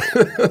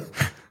Alexa...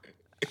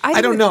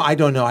 I don't know. I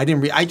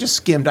didn't. I just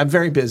skimmed. I'm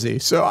very busy,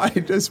 so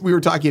we were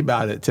talking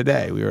about it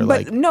today. We were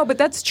but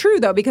that's true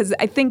though, because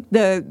I think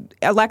the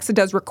Alexa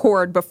does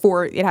record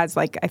before it has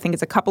I think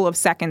it's a couple of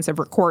seconds of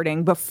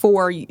recording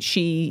before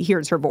she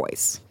hears her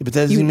voice. Yeah, but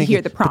that doesn't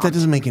hear the prompt. But that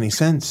doesn't make any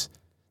sense.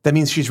 That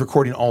means she's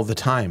recording all the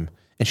time,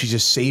 and she's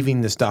just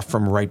saving the stuff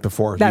from right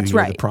before you hear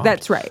the prompt.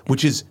 That's right.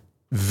 Which is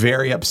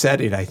very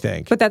upsetting, I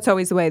think. But that's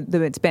always the way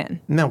that it's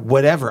been. No,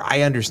 whatever.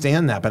 I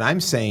understand that, but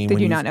I'm saying...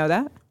 Did you not know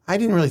that? I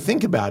didn't really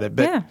think about it,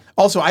 but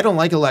also I don't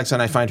like Alexa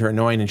and I find her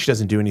annoying and she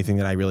doesn't do anything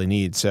that I really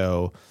need.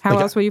 So how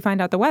else will you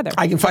find out the weather?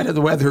 I can find out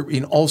the weather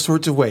in all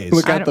sorts of ways.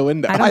 Look out the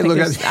window. I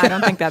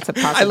don't think that's a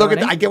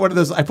possibility. I get one of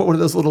those. I put one of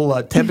those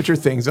little temperature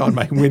things on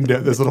my window.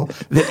 Those little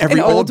that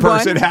every old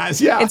person has.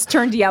 Yeah, it's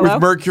turned yellow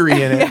with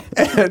mercury in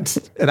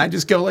it, and I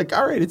just go like,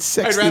 all right, it's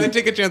 60. I'd rather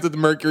take a chance with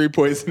mercury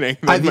poisoning.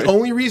 The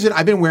only reason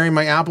I've been wearing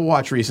my Apple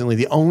Watch recently,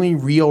 the only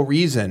real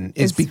reason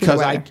is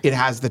because it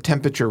has the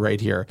temperature right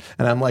here,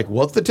 and I'm like,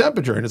 what's the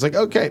temperature? And it's like,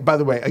 okay, by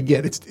the way,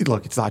 again,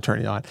 it's not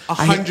turning on.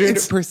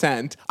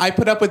 100%. I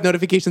put up with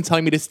notifications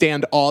telling me to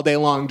stand all day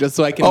long just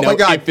so I can know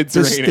if it's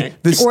raining.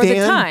 Or the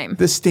time.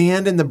 The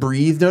stand and the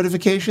breathe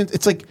notifications.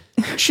 It's like,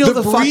 chill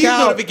the fuck breathe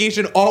out.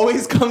 Notification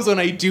always comes when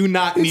I do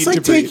not need to breathe.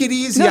 It's like, take it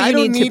easy. No, I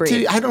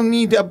don't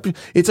need to.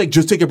 It's like,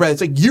 just take a breath.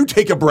 It's like, you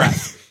take a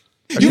breath.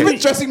 Okay. You've been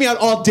stressing me out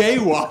all day,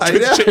 Watch.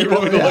 Which shit you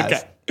want me to look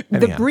at.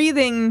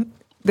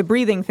 The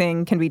breathing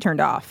thing can be turned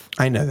off.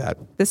 I know that.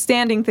 The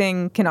standing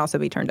thing can also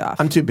be turned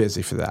off. I'm too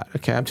busy for that.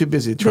 Okay, I'm too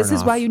busy to turn off. This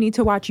is why you need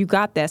to watch You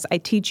Got This. I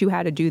teach you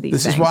how to do these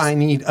things. This is why I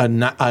need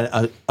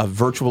a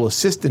virtual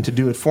assistant to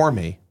do it for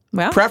me.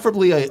 Well,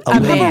 preferably a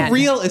man. A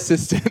real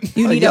assistant.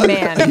 You need a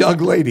man. A young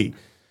lady.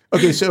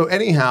 Okay, so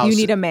anyhow. You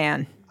need a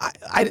man.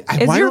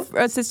 Is your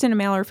assistant a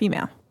male or a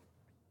female?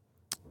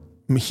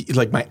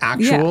 Like my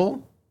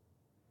actual,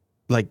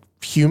 like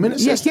human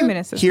assistant? Yeah, human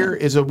assistant. Here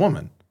is a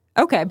woman.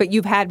 Okay, but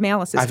you've had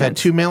male assistants. I've had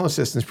 2 male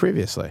assistants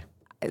previously.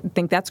 I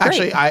think that's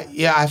great.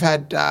 Actually, I've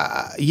had,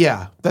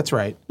 that's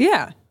right.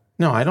 Yeah.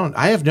 No, I don't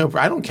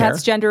care.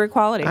 That's gender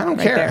equality. I don't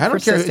care. I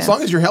don't care. As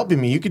long as you're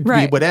helping me, you could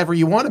be whatever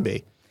you want to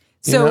be.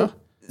 So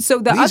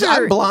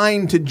I'm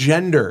blind to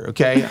gender,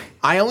 okay?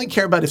 I only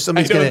care about if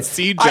somebody's going to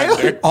see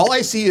gender. All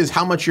I see is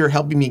how much you're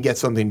helping me get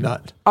something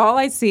done. All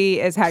I see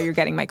is how you're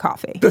getting my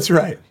coffee. That's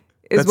right.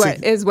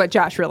 Is what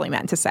Josh really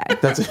meant to say.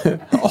 That's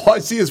it. All I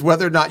see is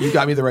whether or not you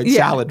got me the right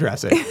salad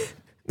dressing.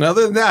 And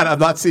other than that, I'm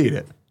not seeing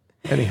it.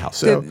 Anyhow,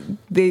 so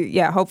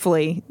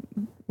hopefully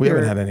we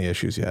haven't had any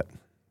issues yet.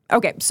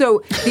 Okay,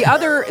 so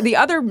the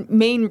other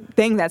main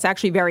thing that's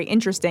actually very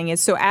interesting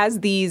is, so as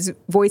these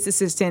voice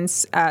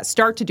assistants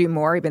start to do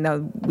more, even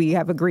though we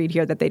have agreed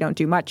here that they don't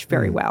do much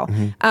very well.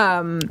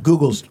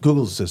 Google's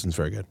assistant's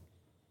very good.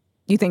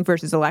 You think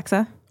versus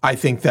Alexa? I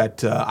think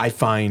that I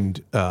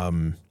find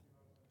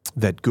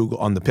that Google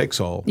on the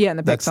Pixel,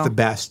 that's the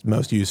best,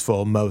 most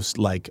useful, most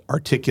like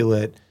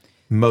articulate,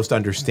 most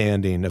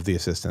understanding of the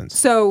assistants.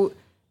 So,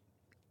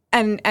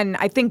 and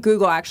I think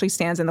Google actually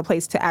stands in the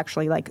place to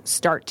actually like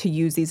start to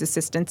use these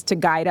assistants to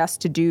guide us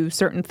to do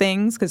certain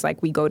things, because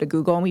like we go to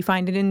Google and we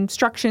find it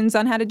instructions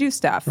on how to do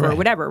stuff or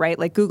whatever, right?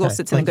 Like Google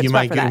sits in a good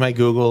spot for that. You might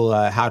Google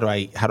how do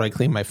I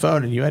clean my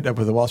phone, and you end up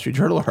with a Wall Street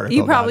Journal article.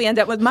 You probably end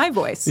up with my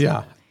voice.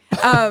 Yeah.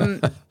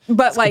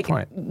 But like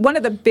one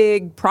of the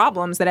big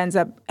problems that ends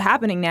up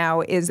happening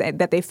now is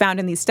that they found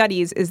in these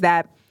studies is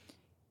that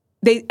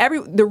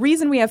the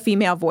reason we have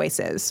female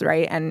voices,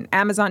 right? And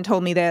Amazon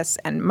told me this,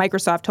 and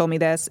Microsoft told me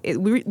this.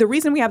 The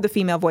reason we have the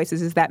female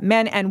voices is that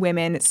men and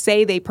women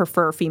say they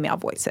prefer female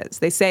voices.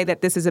 They say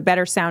that this is a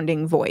better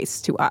sounding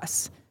voice to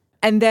us,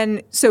 and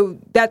then so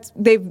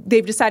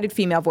they've decided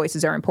female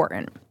voices are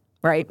important.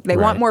 Right? They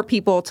want more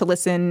people to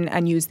listen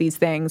and use these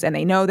things, and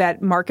they know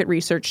that market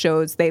research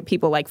shows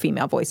people like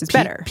female voices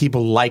better.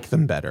 People like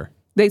them better.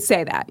 They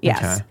say that,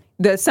 yes.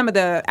 Okay. Some of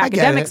the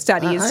academic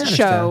studies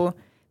show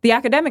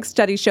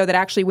that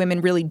actually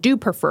women really do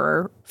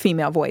prefer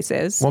female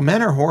voices. Well,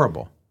 men are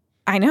horrible.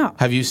 I know.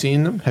 Have you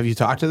seen them? Have you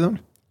talked to them?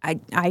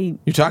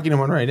 You're talking to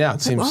one right now.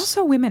 It seems.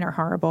 Also, women are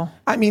horrible.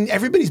 I mean,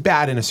 everybody's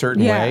bad in a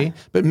certain way,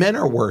 but men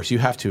are worse. You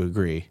have to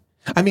agree.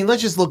 I mean,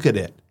 let's just look at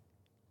it.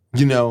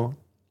 You know.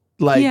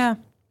 Like,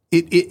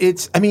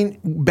 it's, I mean,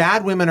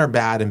 bad women are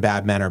bad and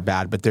bad men are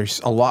bad, but there's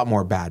a lot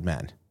more bad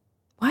men.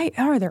 Why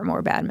are there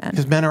more bad men?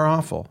 Because men are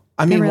awful.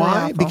 I mean, really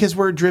why? Awful. Because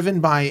we're driven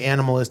by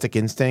animalistic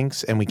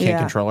instincts and we can't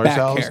control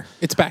ourselves. Back hair.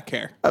 It's back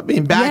hair. I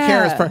mean, back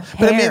hair is part.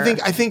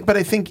 But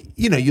I think,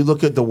 you know, you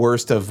look at the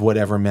worst of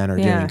whatever men are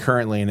doing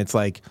currently, and it's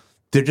like,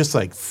 they're just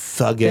like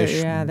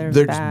thuggish.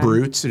 They're just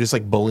brutes. They're just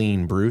like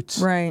bullying brutes.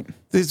 Right.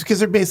 Because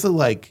they're basically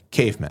like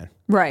cavemen.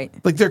 Right.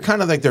 Like they're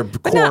kind of like their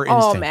but core not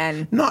all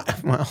instinct.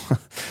 men.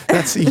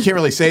 That's you can't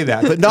really say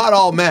that, but not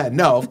all men.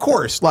 No, of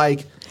course.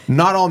 Like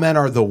not all men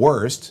are the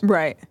worst.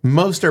 Right.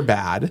 Most are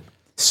bad.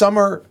 Some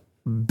are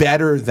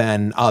better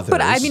than others. But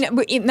I mean,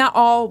 not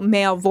all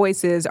male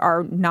voices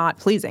are not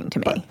pleasing to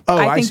me.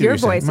 I think your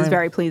voice is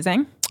very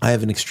pleasing. I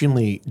have an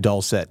extremely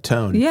dulcet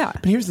tone. Yeah.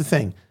 But here's the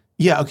thing.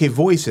 Yeah, okay,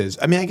 voices.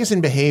 I mean, I guess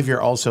in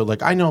behavior also,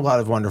 like I know a lot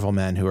of wonderful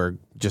men who are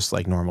just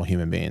like normal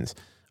human beings.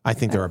 I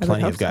think there are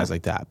plenty of guys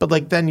like that. But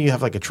like then you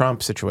have like a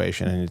Trump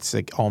situation and it's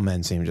like all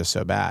men seem just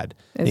so bad.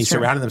 And he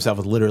surrounded himself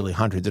with literally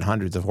hundreds and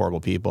hundreds of horrible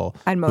people.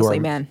 And mostly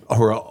men.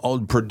 Who are all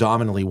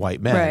predominantly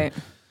white men. Right.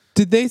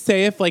 Did they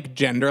say if like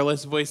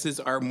genderless voices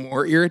are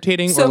more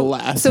irritating or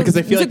less? Because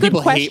I feel like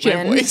people hate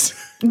my voice.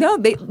 No,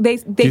 they Do you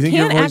think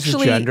your voice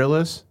actually is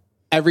genderless?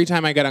 Every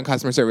time I get on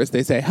customer service,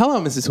 they say,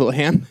 "Hello, Mrs.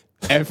 Houlihan."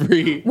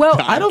 Every time.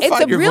 I don't it's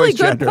find a your really voice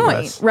good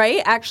genderless. point,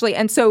 right? Actually,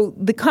 and so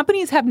the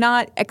companies have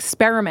not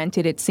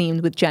experimented, it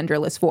seems, with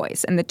genderless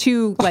voice. And the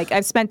two, like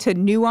I've spent to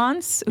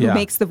Nuance, who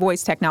makes the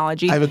voice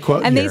technology. I have a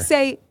quote and here. they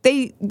say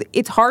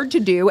it's hard to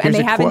do, and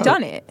they haven't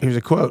done it. Here's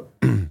a quote: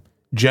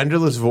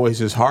 "Genderless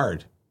voice is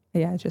hard."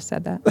 Yeah, I just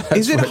said that.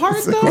 Is it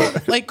hard though?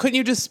 Like, couldn't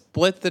you just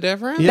split the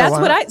difference? Yeah,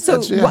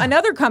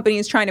 another company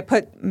is trying to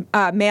put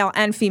male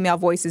and female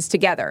voices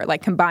together,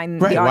 like combine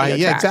the audio tracks.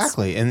 Yeah,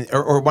 exactly. And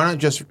or why not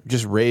just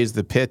raise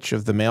the pitch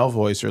of the male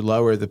voice or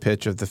lower the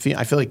pitch of the female?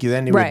 I feel like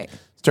then you would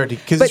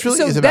because it's really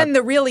so is then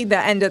about the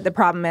end of the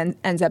problem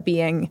ends up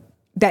being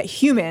that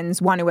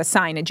humans want to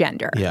assign a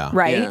gender,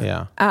 right?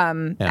 Yeah.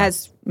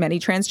 As many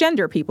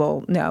transgender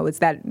people know, is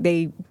that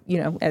they,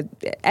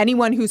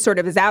 anyone who sort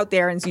of is out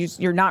there and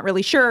you're not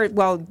really sure,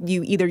 well,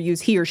 you either use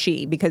he or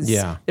she because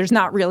there's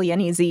not really an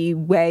easy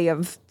way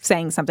of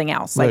saying something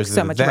else, like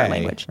so much of our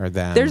language. Or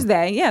them. There's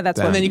they, that's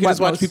them. what. And then you can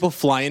just watch people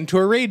fly into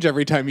a rage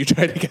every time you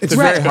try to get It's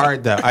very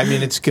hard, though. I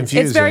mean, it's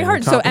confusing. It's very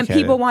hard. And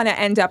people want to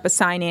end up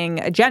assigning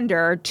a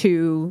gender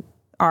to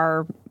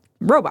our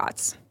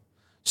robots.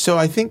 So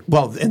I think,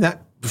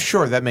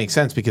 that makes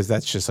sense because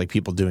that's just like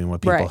people doing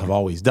what people have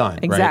always done.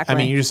 Exactly. Right? I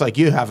mean, you're just like,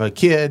 you have a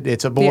kid,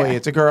 it's a boy,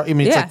 it's a girl. I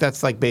mean, it's like,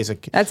 that's like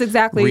basic That's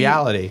exactly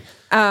reality.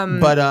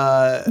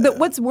 But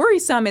what's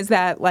worrisome is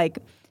that, like,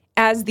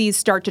 as these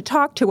start to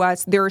talk to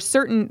us, the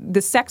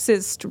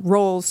sexist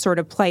roles sort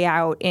of play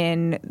out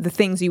in the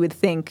things you would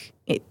think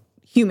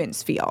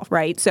humans feel,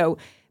 right? So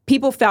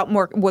people felt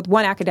with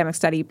one academic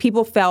study,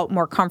 people felt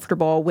more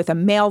comfortable with a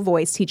male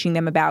voice teaching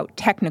them about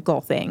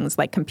technical things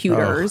like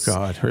computers. Oh,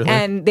 God, really?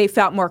 And they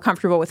felt more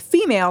comfortable with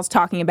females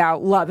talking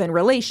about love and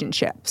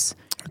relationships,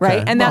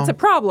 right? And that's a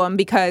problem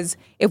because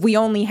if we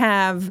only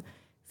have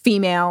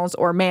females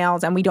or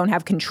males and we don't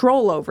have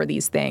control over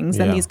these things,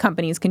 then these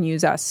companies can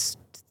use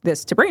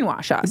this to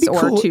brainwash us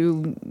or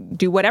to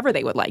do whatever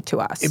they would like to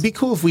us. It'd be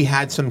cool if we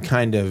had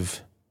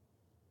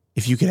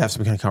if you could have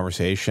some kind of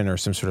conversation or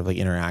some sort of like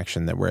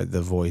interaction where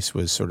the voice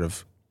was sort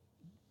of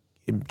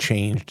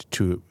changed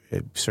to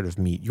sort of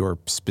meet your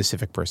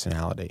specific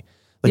personality.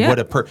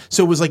 Like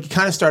so it was like it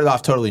kind of started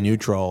off totally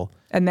neutral.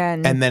 And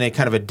then it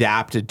kind of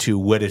adapted to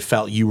what it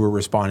felt you were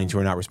responding to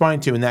or not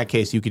responding to. In that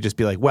case, you could just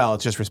be like, well,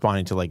 it's just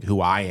responding to like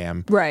who I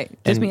am. Right.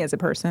 Just me as a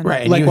person.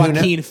 Right. Like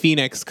Joaquin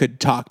Phoenix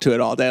could talk to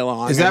it all day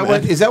long. Is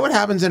that what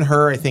happens in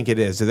Her? I think it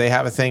is. Do they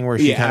have a thing where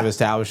she kind of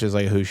establishes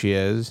like who she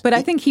is? But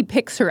I think he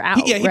picks her out.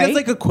 He does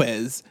like a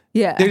quiz.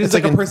 Yeah. There's just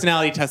like a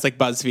personality test like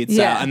BuzzFeed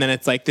style. And then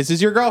it's like, this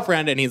is your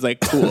girlfriend. And he's like,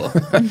 cool.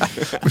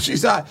 But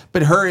she's not.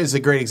 But Her is a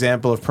great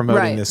example of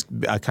promoting this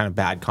kind of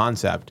bad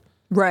concept.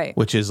 Right.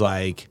 Which is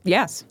like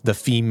the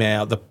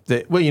female,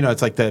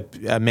 it's like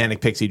the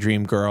manic pixie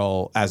dream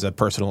girl as a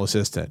personal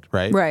assistant,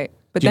 right? Right.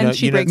 But then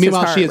she breaks his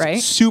heart, she has right?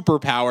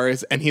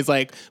 superpowers, and he's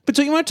like, but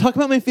don't you want to talk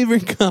about my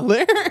favorite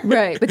color?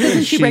 Right. But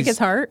doesn't she break his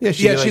heart? Yeah,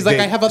 she's like,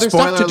 I have other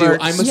stuff to do.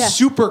 I'm a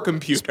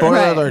supercomputer.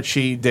 Spoiler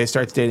alert, they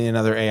starts dating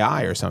another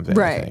AI or something,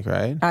 I think,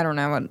 right? I don't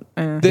know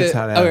what... That's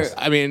how it is.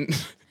 I mean...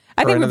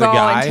 I think we've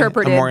all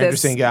interpreted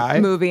this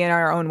movie in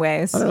our own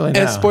ways. I don't really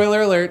know. And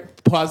spoiler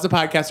alert, pause the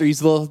podcast or use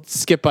the little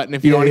skip button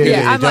if you don't want to hear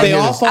it. They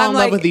all fall in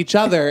love with each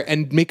other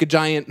and make a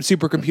giant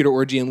supercomputer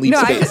orgy and leave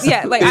space.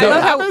 I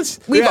love how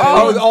we've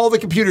all the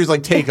computers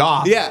like take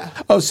off. Yeah.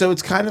 Oh, so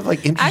it's kind of like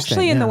interesting.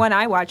 Actually, in the one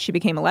I watched, she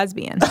became a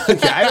lesbian.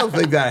 I don't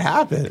think that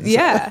happens.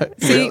 Yeah.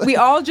 See, we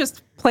all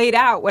just played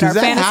out what our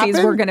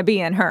fantasies were going to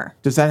be in Her.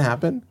 Does that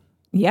happen?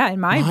 Yeah, in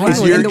my one,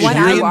 in the one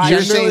I watched.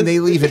 You're saying they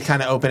leave it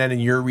kind of open-ended,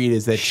 and your read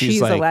is that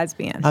she's like... a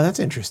lesbian. Oh, that's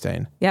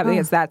interesting. Yeah,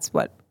 because that's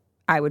what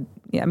I would...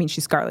 Yeah, I mean,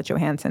 she's Scarlett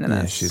Johansson, and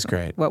that's she's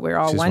great. What we're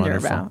all wondering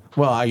about.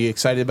 Well, are you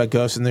excited about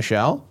Ghost in the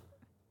Shell?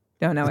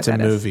 Don't know what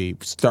that is. It's a movie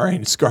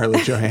starring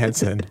Scarlett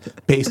Johansson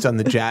based on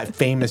the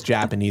famous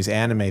Japanese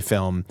anime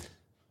film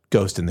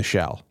Ghost in the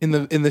Shell. In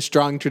the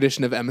strong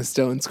tradition of Emma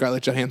Stone,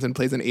 Scarlett Johansson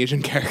plays an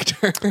Asian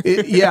character.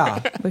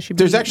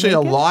 There's actually a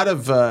lot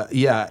of...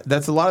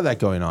 that's a lot of that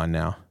going on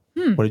now.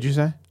 What did you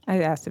say?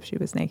 I asked if she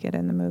was naked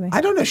in the movie. I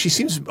don't know. She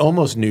seems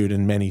almost nude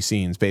in many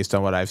scenes based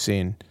on what I've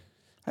seen.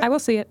 I will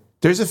see it.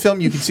 There's a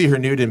film you can see her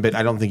nude in, but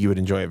I don't think you would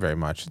enjoy it very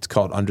much. It's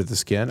called Under the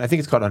Skin. I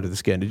think it's called Under the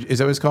Skin. Is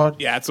that what it's called?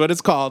 Yeah, that's what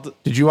it's called.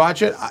 Did you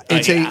watch it?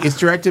 It's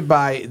directed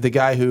by the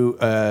guy who,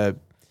 I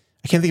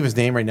can't think of his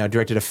name right now,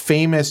 directed a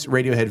famous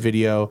Radiohead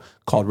video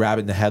called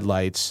Rabbit in the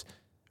Headlights.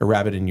 Or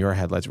Rabbit in Your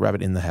Headlights,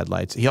 Rabbit in the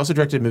Headlights. He also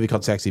directed a movie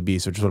called Sexy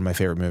Beast, which is one of my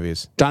favorite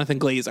movies. Jonathan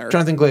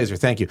Glazer,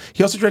 thank you.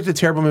 He also directed a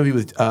terrible movie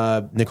with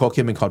Nicole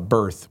Kidman called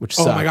Birth, which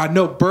sucked. Oh my God,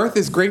 no, Birth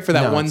is great for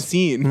that one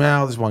scene.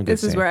 Well, there's one good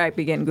scene. This is where I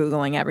begin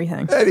Googling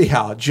everything.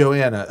 Anyhow,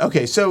 Joanna.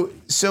 Okay,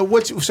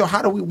 what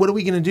are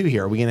we going to do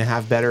here? Are we going to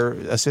have better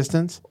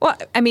assistants? Well,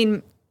 I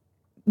mean,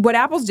 what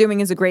Apple's doing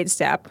is a great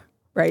step.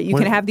 Right, you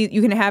can have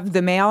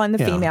the male and the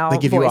female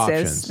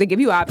voices. They give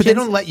you options, but they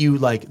don't let you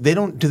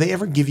Do they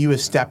ever give you a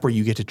step where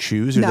you get to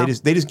choose, or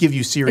they just give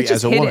you Siri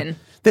as a woman?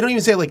 They don't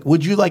even say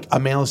would you like a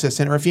male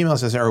assistant or a female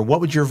assistant, or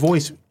what would your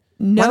voice?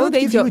 No,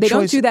 they don't. They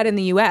don't do that in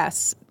the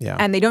U.S. Yeah.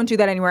 And they don't do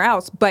that anywhere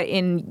else. But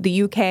in the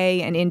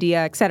U.K. and India,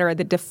 et cetera,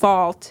 the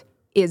default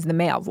is the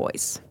male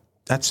voice.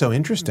 That's so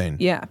interesting.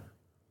 Yeah.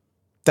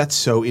 That's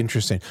so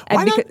interesting.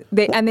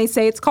 They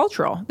say it's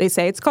cultural. They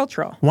say it's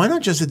cultural. Why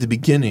not just at the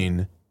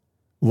beginning?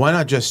 Why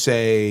not just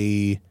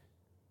say,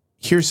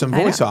 here's some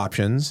voice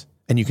options,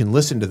 and you can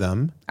listen to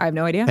them. I have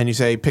no idea. And you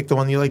say, pick the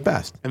one you like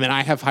best. And then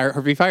I have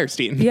Harvey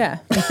Fierstein. Yeah.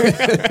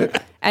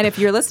 And if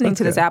you're listening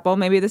to this, Apple,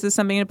 maybe this is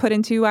something to put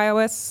into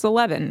iOS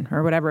 11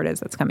 or whatever it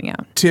is that's coming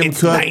out. Tim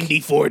Cook.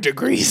 94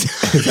 degrees.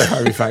 Is that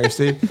Harvey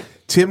Fierstein?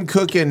 Tim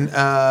Cook and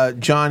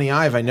Johnny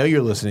Ive, I know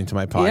you're listening to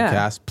my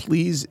podcast. Yeah.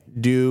 Please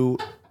do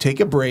take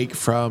a break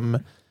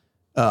from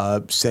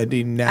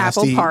sending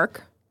nasty Apple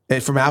Park.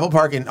 From Apple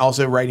Park, and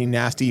also writing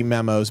nasty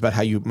memos about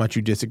how much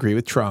you disagree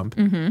with Trump,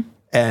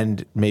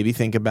 and maybe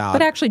think about.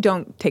 But actually,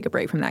 don't take a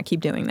break from that.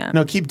 Keep doing that.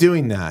 No, keep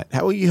doing that.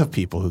 How will you have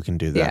people who can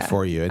do that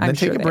for you, and then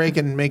take a break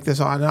and make this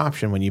an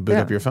option when you boot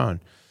up your phone.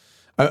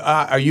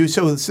 Are you?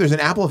 So there's an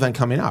Apple event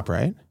coming up,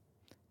 right?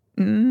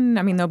 I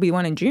mean, there'll be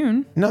one in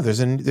June. No, there's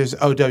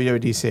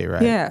WWDC,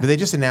 right? Yeah, but they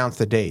just announced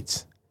the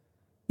dates.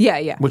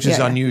 Yeah. Which is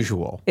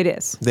unusual. It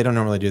is. They don't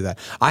normally do that.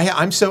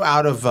 I'm so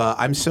out of.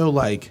 I'm so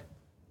like.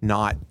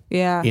 Not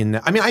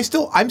in. I mean, I'm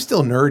still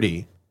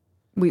nerdy.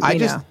 I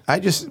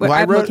just. Well,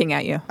 I'm looking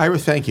at you.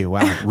 Thank you.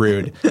 Wow,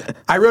 rude.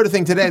 I wrote a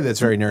thing today that's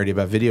very nerdy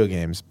about video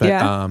games, but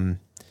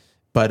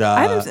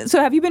so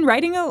have you been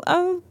writing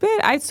a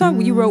bit? I saw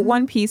you wrote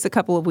one piece a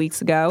couple of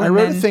weeks ago. I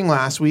wrote a thing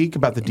last week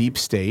about the deep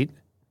state,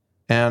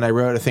 and I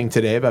wrote a thing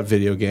today about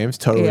video games,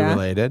 totally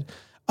related.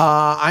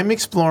 I'm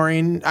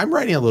exploring. I'm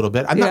writing a little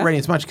bit. I'm not writing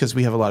as much because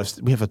we have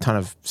a ton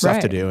of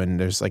stuff to do,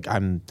 and there's like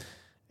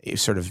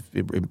sort of.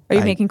 Are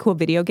you making cool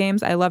video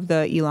games? I love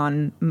the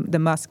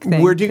Musk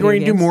thing. We're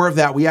going to do more of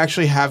that. We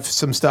actually have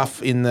some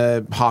stuff in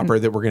the hopper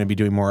that we're going to be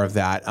doing more of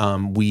that.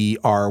 We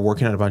are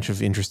working on a bunch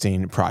of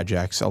interesting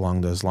projects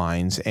along those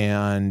lines,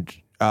 and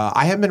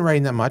I haven't been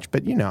writing that much.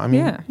 But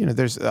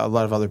there's a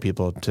lot of other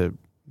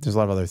there's a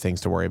lot of other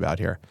things to worry about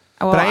here.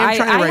 Well, but I am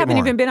trying to write haven't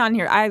more. Even been on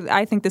here.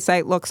 I think the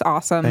site looks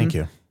awesome. Thank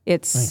you.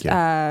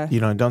 Thank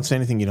you. Don't say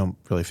anything you don't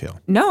really feel.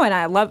 No, and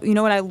I love. You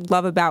know what I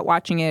love about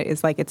watching it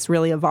is like it's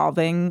really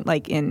evolving.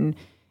 Like in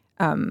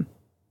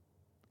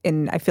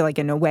I feel like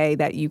in a way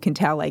that you can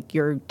tell like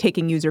you're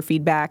taking user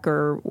feedback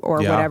or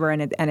whatever,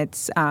 and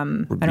it's I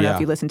don't know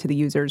if you listen to the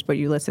users, but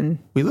we listen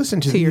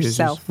to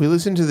yourself. Users. We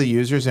listen to the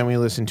users and we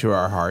listen to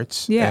our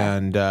hearts. Yeah,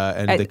 and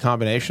the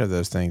combination of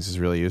those things is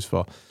really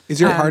useful. Is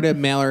your heart a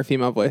male or a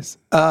female voice?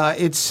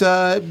 It's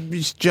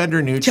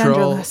gender neutral.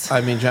 Genderless.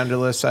 I mean,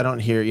 genderless. I don't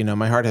hear.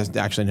 My heart has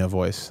actually no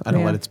voice. I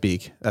don't let it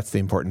speak. That's the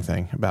important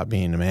thing about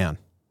being a man.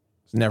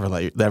 Never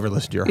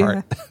listen to your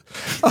heart.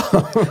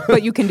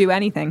 But you can do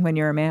anything when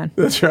you're a man.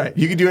 That's right.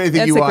 You can do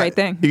anything you want. That's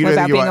a great thing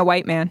about being a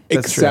white man.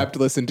 Except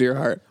listen to your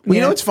heart. Well,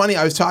 you know what's funny?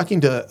 I was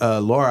talking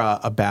to Laura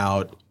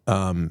about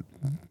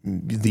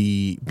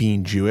the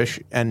being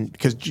Jewish, and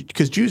because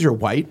Jews are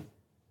white.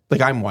 Like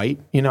I'm white.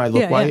 I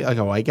look white, like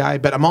a white guy,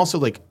 but I'm also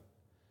like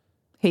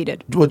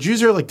hated. Well,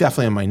 Jews are like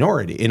definitely a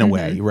minority in a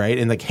way, right?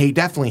 And like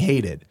definitely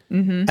hated.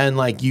 And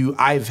like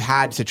I've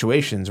had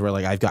situations where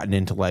like I've gotten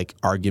into like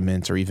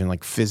arguments or even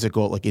like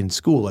physical, like in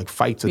school, like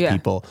fights with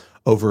people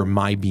over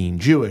my being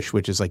Jewish,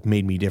 which has like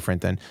made me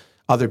different than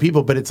other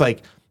people. But it's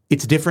like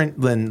it's different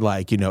than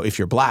like if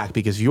you're black,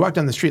 because if you walk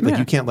down the street, like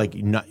you can't like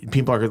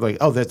people are like,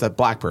 oh, that's that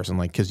black person,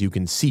 like because you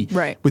can see.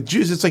 Right. With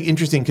Jews, it's like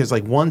interesting because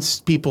like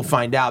once people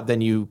find out,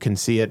 then you can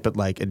see it, but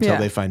like until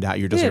they find out,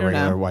 you're just a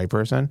regular white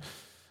person.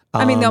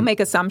 I mean, they'll make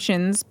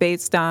assumptions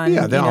based on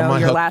your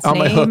last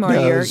name or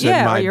your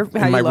how you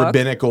look.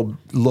 Rabbinical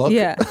look.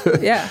 Yeah.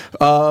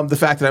 The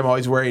fact that I'm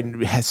always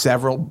wearing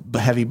several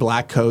heavy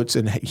black coats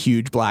and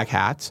huge black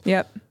hats.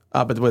 Yep.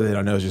 But what they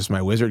don't know is just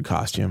my wizard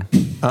costume.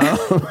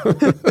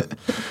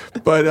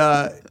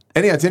 But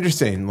anyhow, it's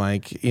interesting.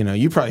 Like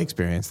you probably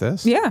experienced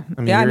this. Yeah.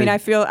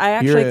 I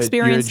actually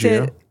experienced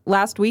it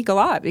last week a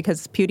lot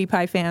because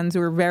PewDiePie fans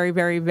were very,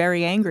 very,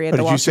 very angry at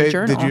the Wall Street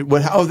Journal. Did you?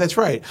 Oh, that's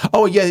right.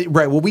 Oh, yeah,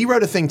 right. Well, we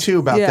wrote a thing too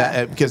about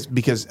that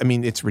because I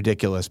mean it's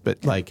ridiculous,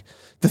 but like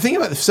the thing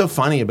about so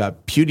funny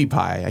about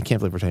PewDiePie, I can't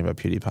believe we're talking about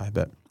PewDiePie,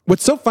 but.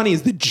 What's so funny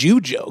is the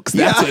Jew jokes.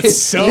 That's what's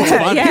so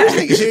funny. Yeah.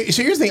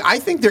 So here's the thing. I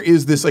think there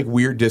is this like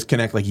weird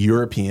disconnect, like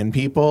European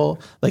people,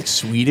 like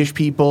Swedish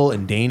people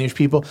and Danish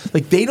people,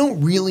 like they don't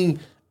really.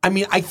 I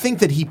mean, I think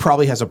that he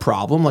probably has a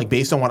problem, like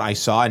based on what I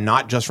saw, and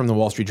not just from the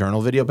Wall Street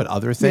Journal video, but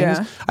other things.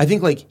 Yeah. I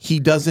think like he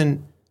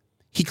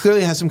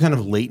clearly has some kind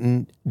of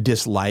latent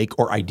dislike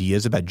or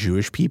ideas about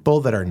Jewish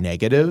people that are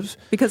negative.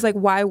 Because like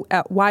why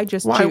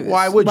just Jews?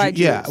 Why would you? Jews?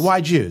 Yeah,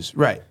 why Jews?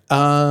 Right.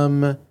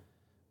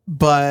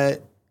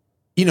 But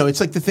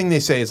it's like the thing they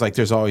say is like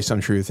there's always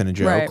some truth in a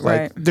joke.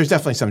 Right. There's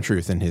definitely some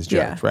truth in his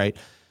jokes, right?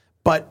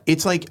 But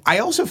it's like I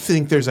also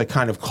think there's a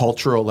kind of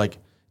cultural like.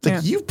 It's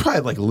like you've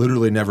probably like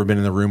literally never been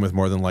in the room with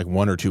more than like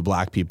one or two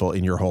black people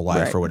in your whole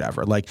life or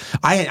whatever. Like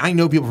I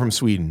know people from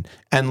Sweden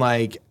and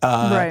like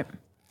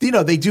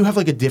they do have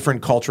like a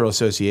different cultural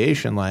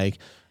association. Like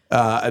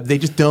they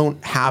just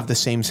don't have the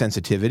same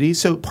sensitivity.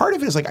 So part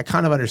of it is like I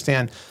kind of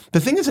understand. The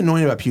thing that's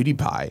annoying about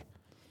PewDiePie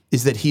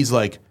is that he's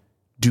like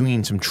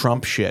doing some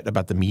Trump shit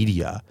about the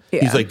media.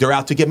 Yeah. He's like, they're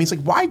out to get me. It's like,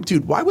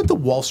 why would the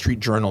Wall Street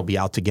Journal be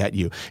out to get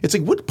you? It's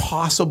like, what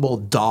possible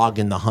dog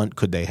in the hunt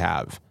could they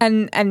have?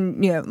 And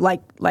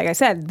like I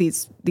said,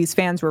 these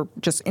fans were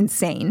just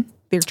insane.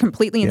 They're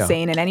completely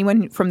insane. And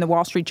anyone from the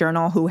Wall Street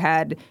Journal who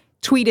had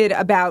tweeted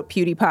about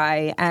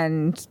PewDiePie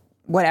and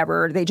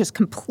whatever, they just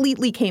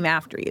completely came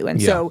after you. And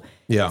so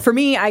for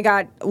me, I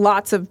got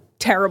lots of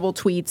terrible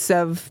tweets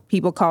of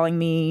people calling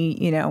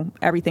me,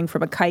 everything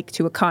from a kike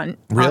to a cunt.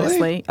 Really?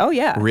 Honestly. Oh,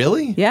 yeah.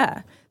 Really?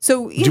 Yeah.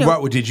 So,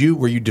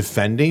 were you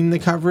defending the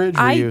coverage?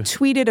 I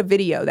tweeted a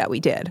video that we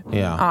did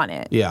on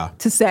it. Yeah.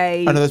 To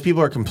say, I know those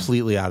people are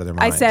completely out of their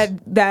minds. I said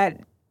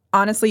that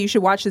honestly, you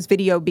should watch this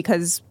video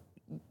because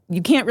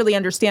you can't really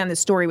understand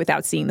this story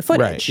without seeing the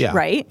footage.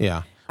 Right?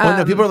 Yeah. Well,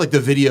 no, people are like, the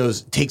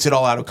videos takes it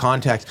all out of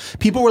context.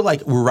 People were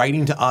like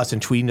writing to us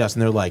and tweeting to us,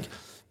 and they're like,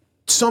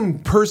 some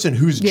person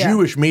who's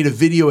Jewish made a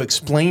video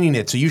explaining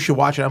it, so you should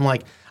watch it. I'm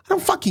like, I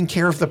don't fucking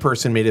care if the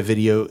person made a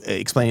video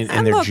explaining it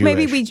and they're Jewish.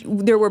 Maybe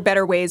there were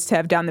better ways to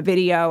have done the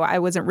video. I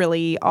wasn't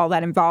really all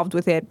that involved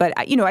with it. But,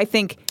 I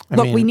think,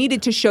 we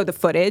needed to show the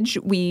footage.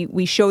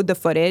 We showed the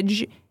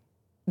footage.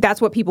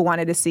 That's what people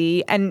wanted to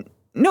see. And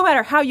no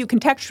matter how you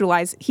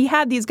contextualize, he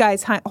had these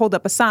guys hold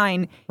up a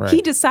sign. Right.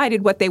 He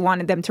decided what they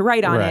wanted them to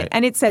write on it.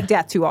 And it said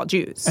death to all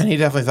Jews. And he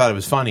definitely thought it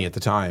was funny at the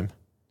time.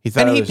 He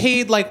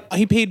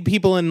paid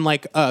people in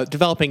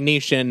developing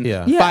nation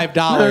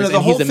 $5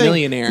 and he's a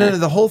millionaire. No,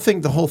 the whole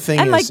thing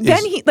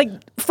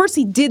and first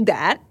he did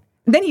that.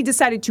 Then he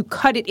decided to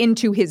cut it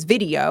into his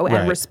video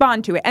and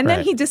respond to it. And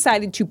then he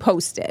decided to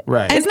post it.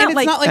 Right. And it's not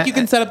like you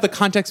can set up the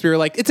context where you're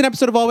like, it's an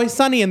episode of Always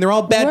Sunny and they're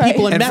all bad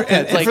people and meth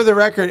heads. And for the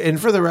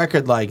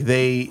record,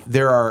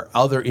 there are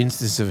other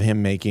instances of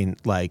him making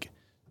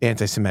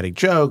anti-Semitic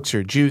jokes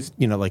or Jews,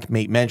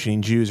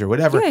 mentioning Jews or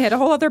whatever. Yeah, he had a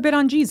whole other bit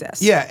on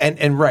Jesus. Yeah,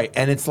 and right.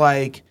 And it's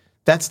like,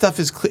 that stuff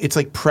it's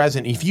like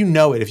present. If you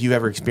know it, if you've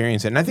ever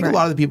experienced it. And I think a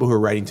lot of the people who are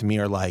writing to me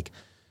are like,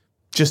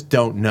 just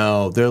don't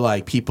know. They're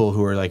like people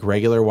who are like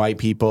regular white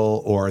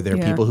people, or they're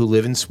people who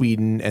live in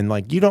Sweden, and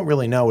like, you don't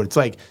really know what it's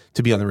like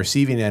to be on the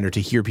receiving end or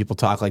to hear people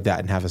talk like that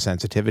and have a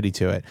sensitivity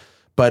to it.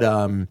 But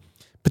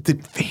the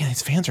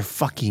fans are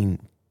fucking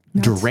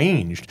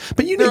deranged.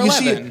 But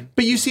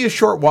you see a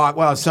short walk.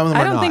 Well, some of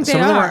them are not.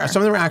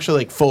 Some of them are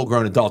actually like full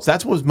grown adults.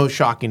 That's what was most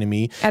shocking to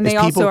me. And they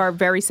also are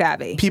very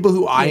savvy. People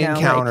who I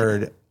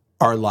encountered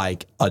are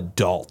like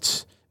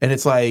adults. And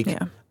it's like,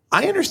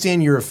 I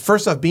understand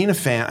first off, being a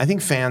fan, I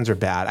think fans are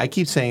bad. I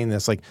keep saying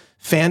this, like,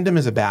 fandom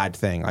is a bad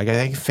thing. Like, I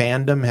think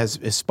fandom has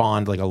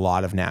spawned like a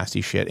lot of nasty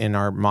shit in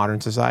our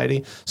modern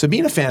society. So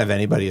being a fan of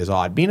anybody is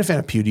odd. Being a fan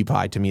of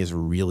PewDiePie to me is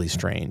really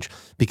strange,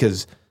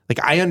 because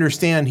like, I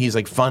understand he's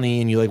like funny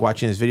and you like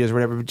watching his videos or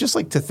whatever, but just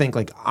like to think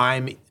like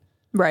I'm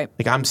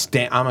a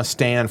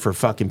stan for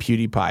fucking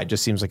PewDiePie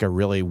just seems like a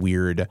really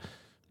weird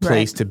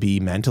place to be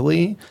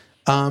mentally.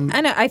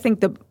 And I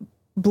think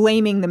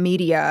blaming the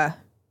media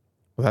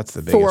that's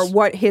the biggest. For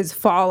what his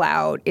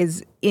fallout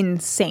is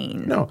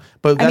insane. No,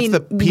 but that's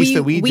the piece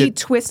that we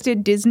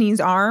twisted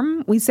Disney's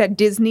arm. We said,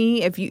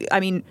 Disney,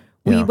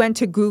 we went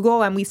to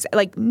Google and we said,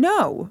 like,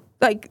 no.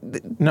 Like,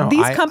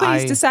 these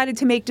companies decided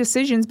to make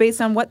decisions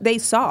based on what they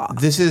saw.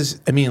 This is,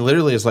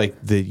 literally it's like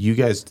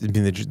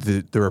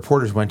the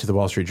reporters went to the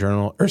Wall Street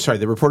Journal,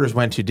 the reporters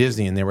went to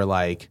Disney and they were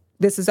like,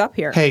 this is up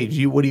here.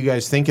 Hey, what do you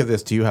guys think of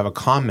this? Do you have a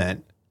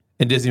comment?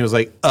 And Disney was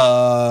like,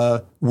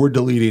 we're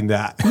deleting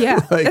that.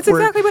 Yeah, that's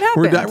exactly what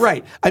happened.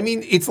 Right.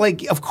 It's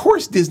like, of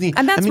course Disney.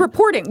 And that's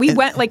reporting. We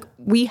went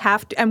we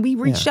have to, and we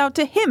reached out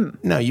to him.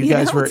 No, you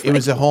guys were, it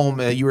was a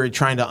whole, you were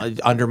trying to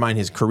undermine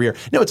his career.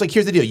 No, it's like,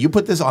 here's the deal. You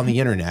put this on the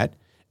internet,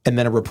 and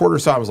then a reporter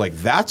saw it and was like,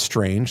 that's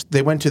strange.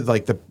 They went to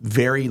like the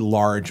very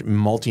large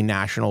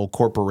multinational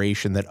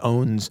corporation that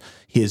owns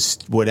his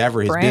brand,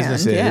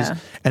 business is.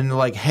 And they're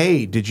like,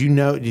 hey, did you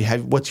know,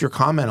 what's your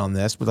comment on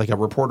this? But like a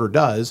reporter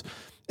does.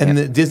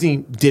 And Disney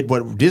did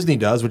what Disney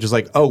does, which is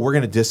like, we're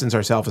going to distance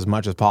ourselves as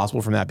much as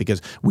possible from that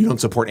because we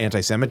don't support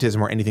anti-Semitism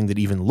or anything that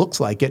even looks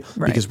like it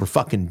because we're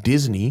fucking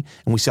Disney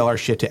and we sell our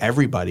shit to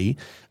everybody.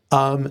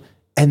 And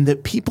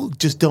that people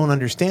just don't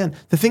understand.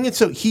 The thing is,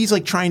 so he's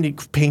like trying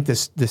to paint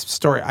this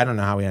story. I don't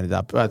know how he ended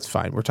up. That's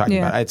fine. We're talking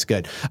about it. It's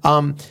good.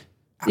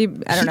 He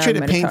tried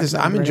to paint this.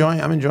 I'm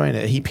enjoying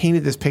it. He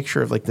painted this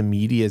picture of like the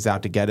media is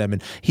out to get him,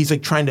 and he's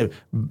like trying to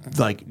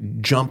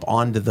like jump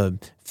onto the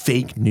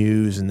fake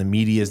news and the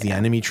media is the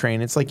enemy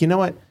train. It's like, you know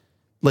what?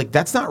 Like,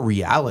 that's not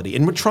reality.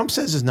 And what Trump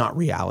says is not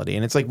reality.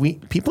 And it's like,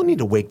 people need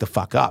to wake the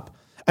fuck up.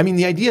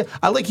 The idea,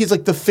 he's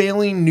like the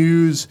failing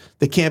news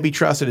that can't be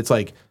trusted. It's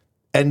like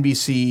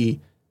NBC,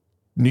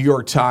 New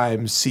York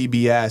Times,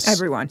 CBS,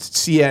 everyone,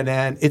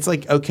 CNN. It's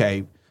like,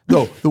 okay.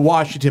 No, the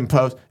Washington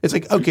Post. It's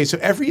like, okay, so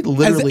as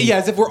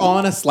if we're all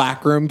in a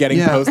Slack room getting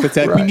posts that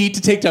said we need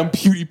to take down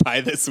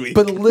PewDiePie this week.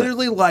 But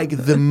literally, like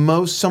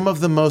some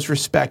of the most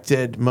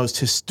respected, most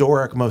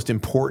historic, most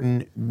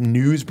important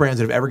news brands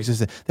that have ever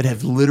existed, that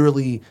have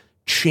literally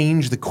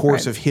changed the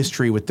course of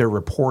history with their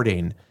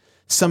reporting.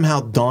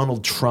 Somehow,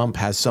 Donald Trump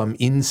has some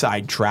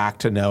inside track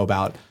to know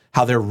about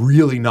how they're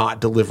really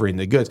not delivering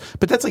the goods.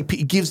 But that's like,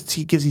 he gives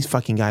these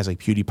fucking guys like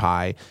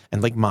PewDiePie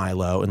and like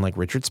Milo and like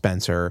Richard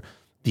Spencer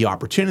the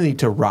opportunity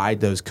to ride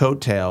those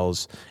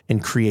coattails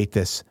and create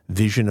this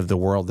vision of the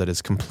world that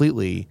is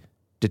completely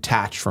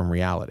detached from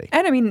reality.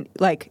 And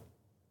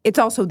it's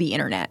also the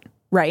internet,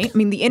 right?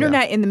 The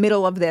internet in the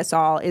middle of this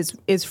all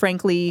is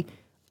frankly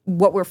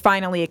what we're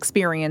finally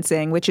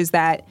experiencing, which is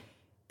that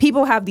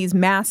people have these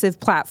massive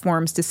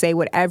platforms to say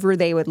whatever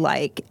they would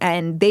like.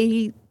 And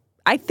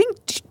I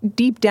think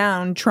deep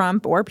down,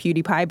 Trump or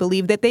PewDiePie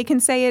believe that they can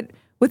say it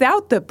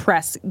without the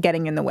press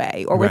getting in the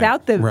way or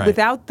without the.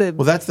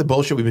 Well, that's the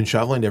bullshit we've been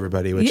shoveling to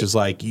everybody, which is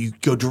like you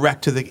go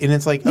direct to and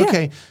it's like,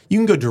 okay, you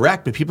can go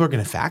direct, but people are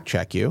going to fact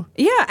check you.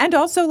 Yeah. And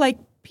also like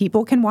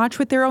people can watch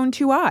with their own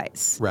two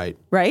eyes. Right.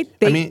 Right.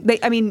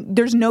 I mean,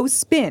 there's no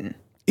spin.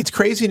 It's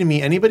crazy to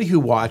me. Anybody who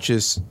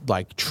watches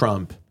like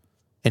Trump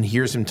and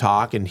hears him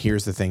talk and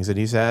hears the things that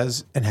he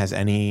says and has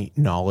any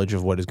knowledge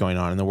of what is going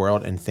on in the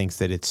world and thinks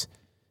that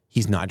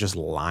he's not just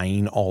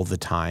lying all the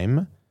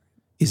time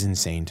is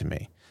insane to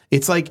me.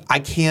 It's like, I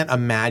can't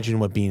imagine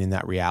what being in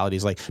that reality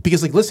is like.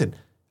 Because like, listen,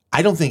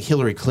 I don't think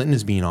Hillary Clinton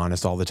is being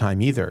honest all the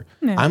time either.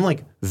 No. I'm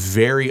like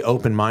very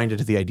open-minded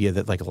to the idea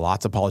that like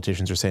lots of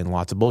politicians are saying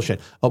lots of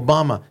bullshit.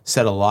 Obama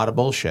said a lot of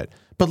bullshit.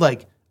 But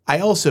like, I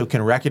also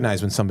can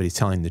recognize when somebody's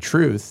telling the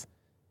truth,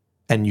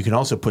 and you can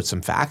also put some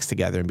facts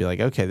together and be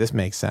like, okay, this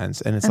makes sense.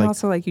 And it's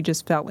also like you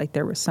just felt like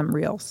there was some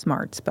real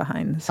smarts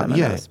behind some of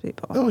those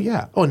people. Oh,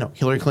 yeah. Oh, no.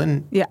 Hillary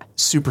Clinton,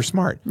 super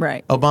smart.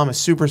 Right. Obama,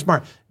 super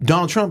smart.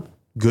 Donald Trump,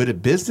 good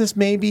at business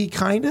maybe,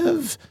 kind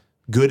of.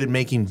 Good at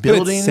making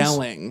buildings. Good at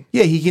selling.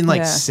 Yeah, he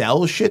can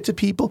sell shit to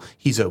people.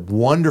 He's a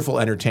wonderful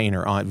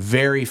entertainer,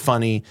 very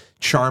funny,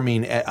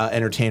 charming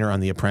entertainer on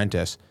The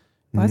Apprentice.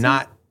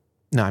 I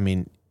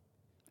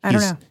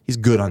don't know. He's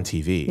good on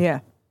TV.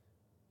 Yeah.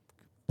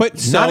 But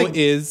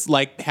is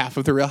like half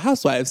of the Real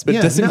Housewives, but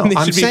doesn't mean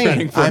they should be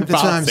running for that's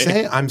what I'm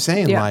saying. I'm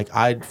saying like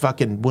I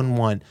fucking wouldn't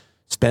want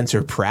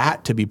Spencer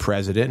Pratt to be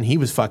president, and he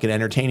was fucking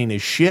entertaining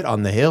his shit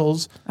on the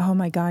Hills. Oh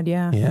my God,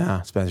 yeah.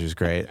 Yeah, Spencer's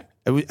great.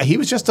 He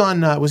was just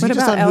on. Was what he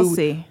just about on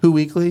Elsie? Who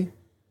Weekly?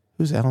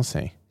 Who's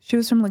Elsie? She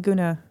was from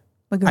Laguna.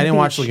 I didn't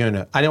watch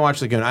Laguna. I only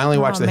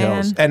watched The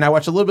Hills, and I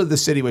watched a little bit of The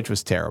City, which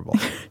was terrible,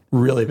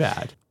 really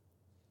bad.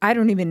 I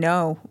don't even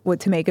know what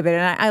to make of it.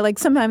 And I like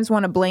sometimes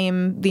want to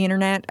blame the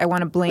internet. I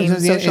want to blame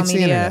social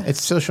media.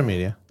 It's social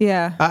media.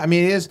 Yeah. I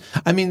mean, it is.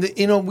 I mean,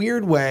 in a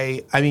weird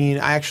way, I mean,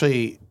 I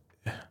think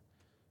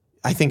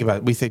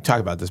about it.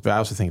 Talk about this, but I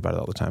also think about it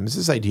all the time. It's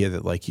this idea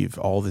that like you've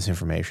all this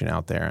information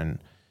out there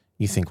and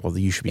you think, well,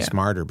 you should be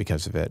smarter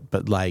because of it.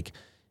 But like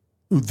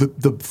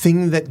the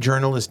thing that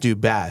journalists do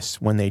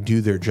best when they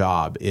do their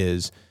job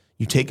is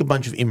you take a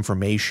bunch of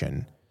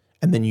information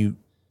and then you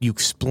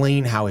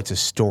explain how it's a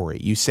story.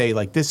 You say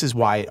like, this is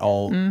why it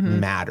all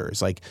matters.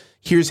 Like,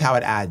 here's how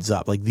it adds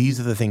up. Like, these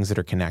are the things that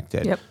are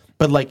connected. Yep.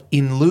 But like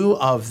in lieu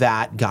of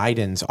that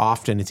guidance,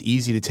 often it's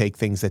easy to take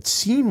things that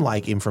seem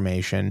like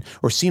information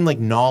or seem like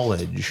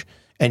knowledge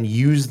and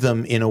use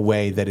them in a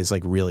way that is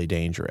like really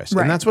dangerous.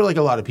 Right. And that's what like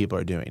a lot of people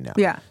are doing now.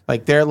 Yeah.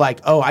 Like they're like,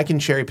 oh, I can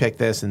cherry pick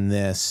this and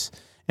this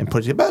and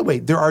put it. By the way,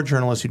 there are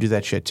journalists who do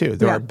that shit too.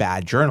 There are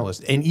bad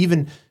journalists and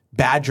even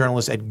bad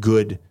journalists at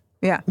good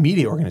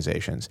media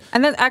organizations.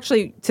 And then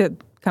actually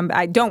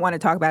I don't want to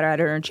talk about our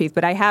editor-in-chief,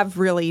 but I have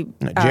really...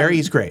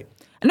 Jerry's great.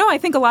 No, I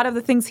think a lot of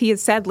the things he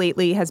has said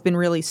lately has been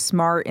really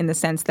smart in the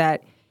sense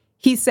that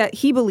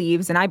he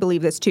believes, and I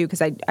believe this too,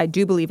 because I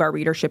do believe our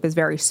readership is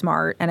very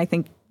smart, and I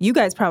think you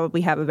guys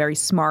probably have a very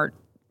smart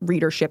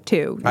readership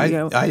too.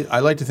 I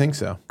like to think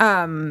so.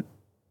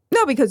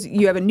 No, because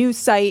you have a news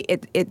site.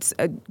 It's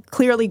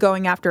clearly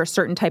going after a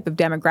certain type of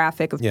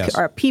demographic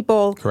of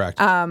people. Correct.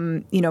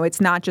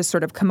 It's not just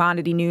sort of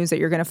commodity news that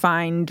you're going to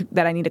find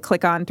that I need to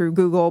click on through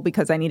Google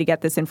because I need to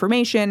get this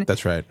information.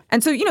 That's right.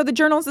 And so, the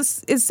Journals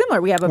is similar.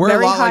 We have We're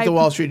very a lot high... like the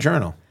Wall Street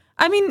Journal.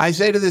 I mean, I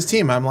say to this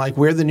team, I'm like,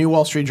 we're the new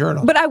Wall Street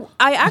Journal. But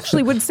I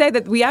actually would say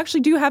that we actually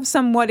do have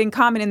somewhat in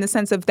common in the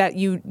sense of that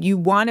you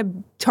want to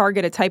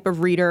target a type of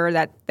reader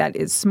that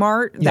is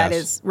smart, that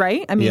is,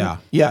 right? I mean,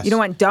 you don't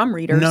want dumb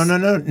readers.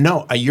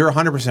 No. You're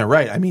 100%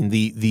 right. I mean,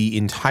 the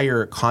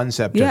entire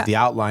concept of the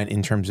outline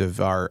in terms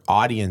of our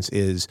audience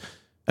is,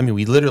 I mean,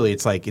 we literally,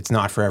 it's like, it's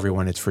not for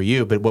everyone, it's for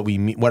you. But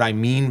what I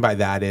mean by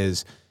that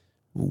is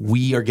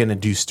we are going to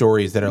do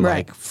stories that are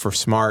like for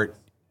smart,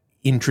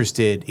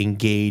 interested,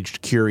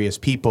 engaged, curious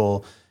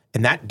people,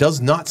 and that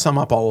does not sum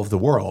up all of the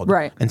world.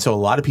 Right. And so a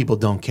lot of people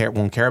won't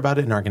care about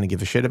it and aren't going to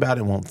give a shit about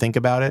it and won't think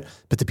about it.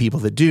 But the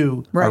people that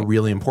do are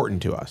really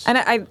important to us. And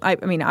I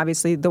mean,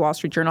 obviously, the Wall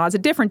Street Journal has a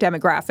different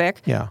demographic.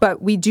 Yeah.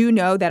 But we do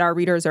know that our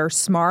readers are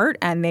smart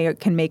and they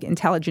can make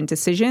intelligent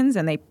decisions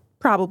and they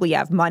probably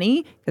have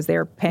money because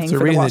they're paying for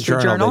the Wall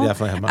Street Journal. They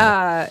definitely have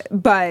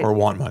money. Or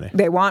want money.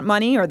 They want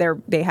money or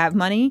they have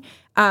money.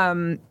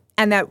 And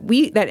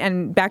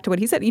back to what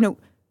he said,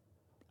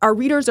 our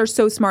readers are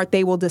so smart,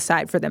 they will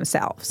decide for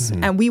themselves.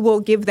 Mm-hmm. And we will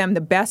give them the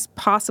best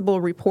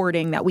possible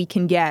reporting that we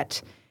can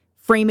get,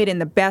 frame it in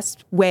the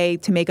best way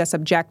to make us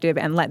objective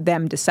and let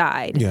them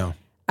decide. Yeah.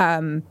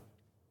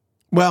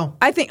 Well,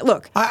 I think,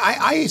 look.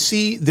 I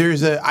see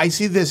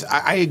this.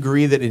 I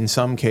agree that in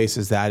some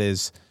cases that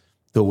is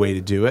the way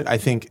to do it. I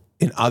think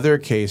in other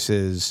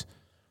cases,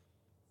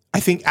 I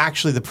think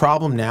actually the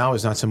problem now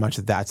is not so much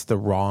that that's the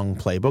wrong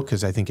playbook,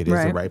 because I think it is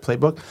the right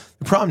playbook.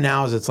 The problem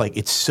now is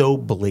it's so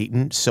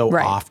blatant so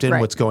often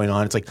what's going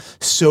on. It's like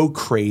so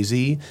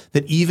crazy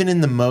that even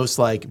in the most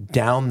like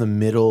down the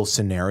middle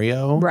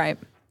scenario,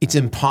 it's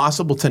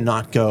impossible to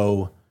not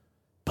go,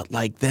 But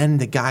like then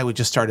the guy would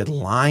just started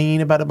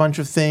lying about a bunch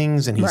of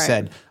things, and he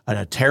said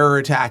a terror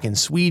attack in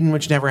Sweden,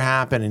 which never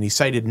happened, and he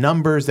cited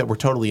numbers that were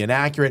totally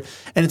inaccurate.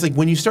 And it's like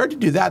when you start to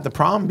do that, the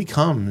problem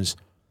becomes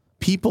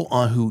people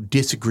who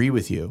disagree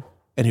with you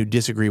and who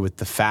disagree with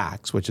the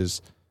facts, which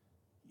is,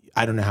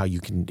 I don't know how you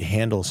can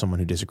handle someone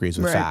who disagrees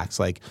with facts.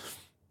 Like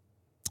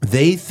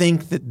they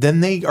think that then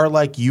they are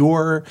like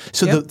the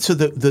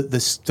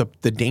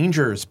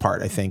dangerous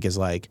part, I think, is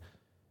like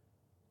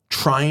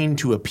trying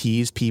to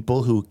appease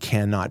people who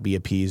cannot be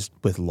appeased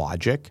with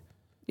logic.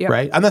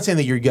 Right? I'm not saying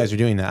that you guys are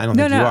doing that. I don't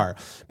think you are.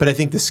 But I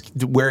think this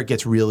where it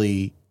gets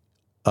really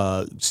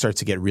starts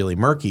to get really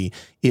murky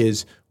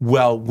is,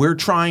 well, we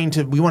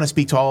want to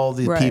speak to all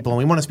the people and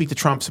we want to speak to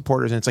Trump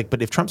supporters. And it's like,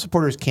 but if Trump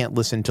supporters can't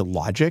listen to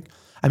logic,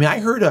 I mean, I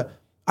heard a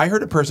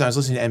person, I was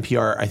listening to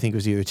NPR, I think it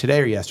was either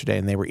today or yesterday,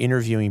 and they were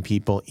interviewing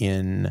people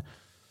in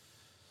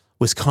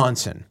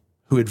Wisconsin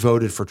who had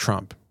voted for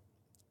Trump.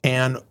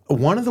 And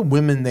one of the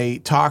women they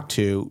talked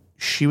to,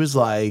 she was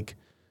like,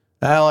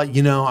 well,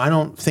 I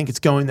don't think it's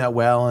going that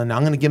well, and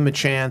I'm going to give him a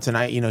chance, and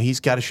he's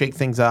got to shake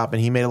things up,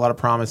 and he made a lot of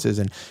promises.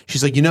 And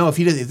she's like,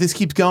 if this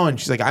keeps going,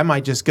 she's like, I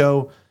might just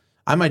go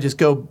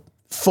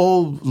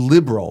full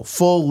liberal,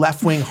 full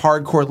left-wing,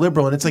 hardcore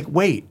liberal. And it's like,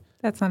 wait.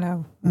 That's not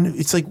how.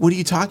 It's like, what are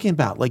you talking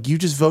about? Like, you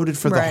just voted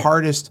for the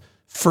hardest,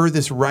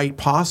 furthest right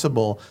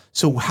possible.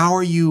 So how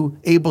are you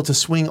able to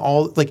swing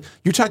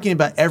you're talking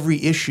about every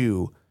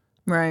issue.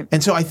 Right.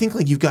 And so I think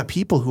you've got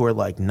people who are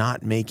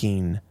not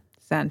making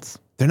sense.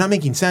 They're not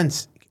making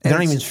sense. They're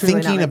not even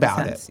thinking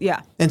about it.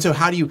 Yeah. And so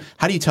how do you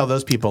tell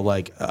those people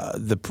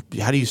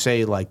how do you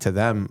say to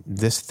them,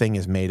 this thing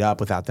is made up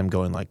without them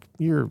going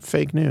you're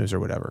fake news or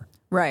whatever?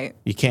 Right.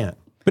 You can't.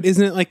 But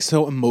isn't it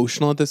so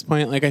emotional at this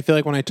point? I feel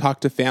like when I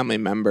talk to family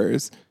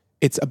members,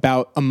 it's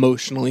about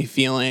emotionally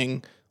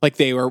feeling like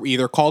they were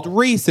either called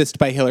racist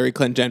by Hillary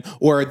Clinton,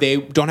 or they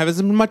don't have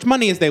as much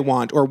money as they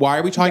want, or why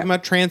are we talking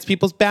about trans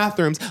people's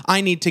bathrooms?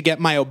 I need to get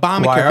my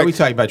Obamacare. Why are we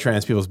talking about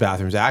trans people's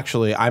bathrooms?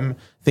 Actually, I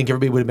think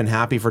everybody would have been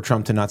happy for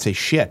Trump to not say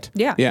shit.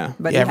 Yeah.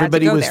 But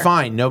everybody was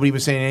fine. Nobody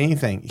was saying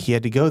anything. He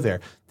had to go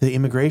there. The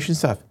immigration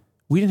stuff.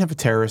 We didn't have a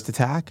terrorist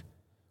attack.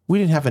 We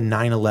didn't have a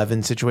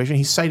 9/11 situation.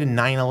 He cited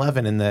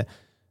 9/11 in the...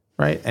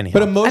 Right. Anyhow.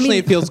 But emotionally,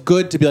 it feels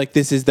good to be like,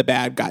 this is the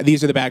bad guy.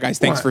 These are the bad guys.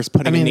 Thanks for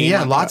putting a name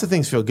on lots of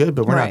things feel good,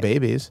 but we're not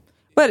babies.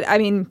 But I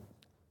mean,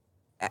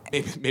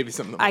 maybe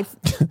some of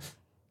them.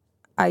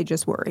 I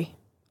just worry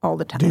all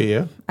the time. Do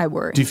you? I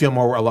worry. Do you feel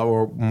a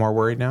lot more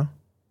worried now?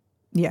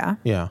 Yeah.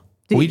 Yeah.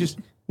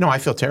 I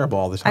feel terrible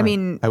all the time. I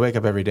mean, I wake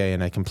up every day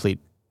in a complete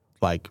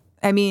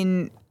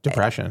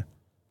depression.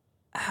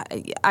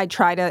 I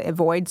try to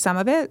avoid some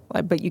of it,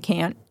 but you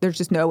can't. There's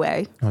just no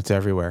way. Oh, it's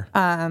everywhere.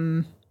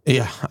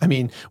 Yeah, I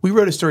mean, we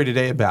wrote a story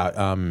today about,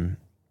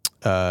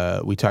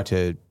 we talked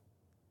to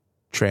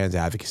trans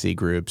advocacy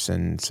groups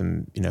and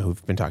some,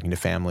 who've been talking to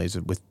families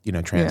with,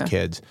 trans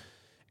kids.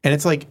 And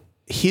it's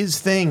his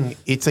thing,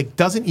 it's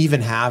doesn't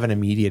even have an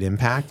immediate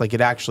impact.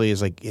 It actually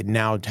is it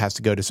now has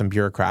to go to some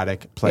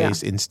bureaucratic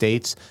place in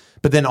states.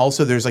 But then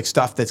also there's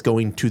stuff that's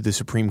going to the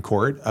Supreme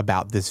Court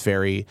about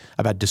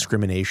about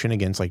discrimination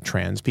against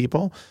trans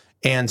people.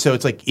 And so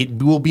it's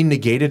it will be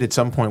negated at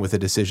some point with a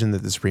decision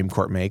that the Supreme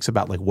Court makes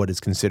about what is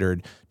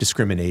considered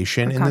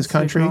discrimination in this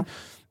country.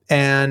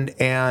 But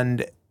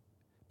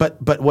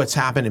what's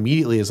happened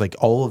immediately is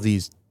all of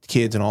these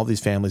kids and all these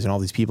families and all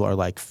these people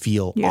are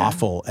feel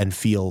awful and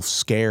feel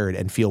scared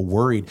and feel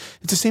worried.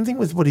 It's the same thing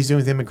with what he's doing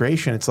with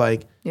immigration. It's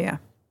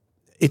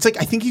it's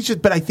I think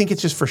I think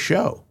it's just for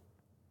show.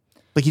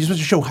 He just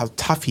wants to show how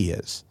tough he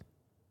is.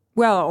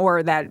 Well,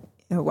 or that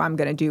I'm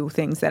going to do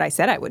things that I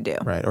said I would do.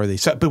 Right.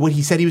 But what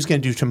he said he was going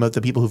to do to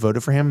the people who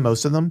voted for him,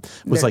 most of them,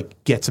 was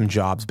get some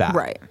jobs back.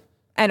 Right.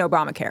 And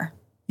Obamacare.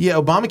 Yeah,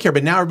 Obamacare.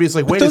 But now everybody's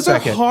wait a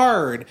second. Those are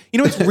hard.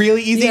 It's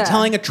really easy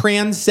telling a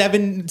trans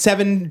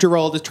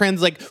 7-year-old, a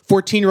trans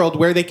 14-year-old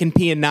where they can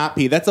pee and not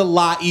pee. That's a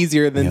lot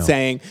easier than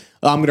saying,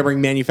 I'm going to bring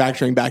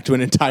manufacturing back to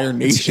an entire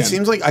nation. It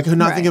seems like I could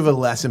not think of a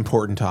less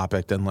important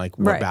topic than what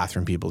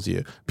bathroom people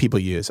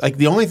use.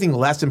 The only thing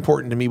less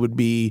important to me would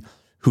be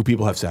who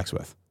people have sex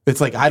with. It's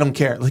I don't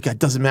care. It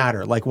doesn't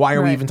matter. Why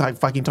are we even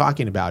fucking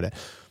talking about it?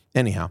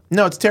 Anyhow,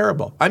 no, it's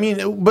terrible. I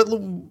mean, but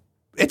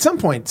at some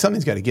point,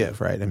 something's got to give,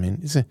 right? I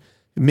mean,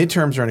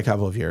 midterms are in a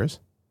couple of years.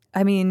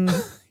 I mean,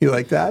 you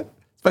like that?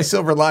 It's my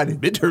silver lining.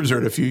 Midterms are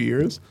in a few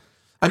years.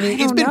 I mean,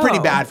 it's been pretty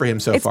bad for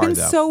him so far, though. It's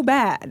been so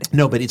bad.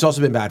 No, but it's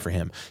also been bad for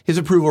him. His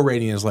approval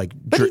rating is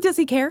But does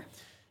he care?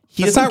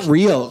 It's not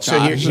real. So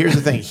here's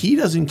the thing. He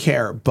doesn't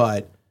care,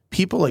 but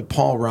people like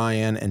Paul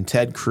Ryan and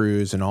Ted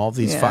Cruz and all of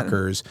these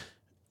fuckers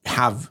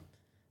have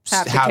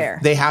to care.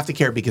 They have to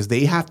care because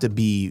they have to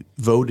be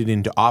voted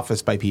into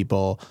office by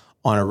people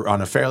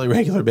on a fairly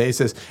regular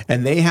basis,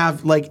 and they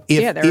have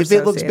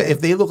if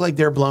they look like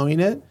they're blowing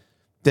it,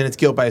 then it's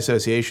guilt by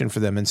association for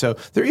them. And so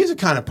there is a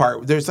kind of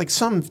part. There's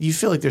you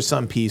feel like there's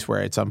some piece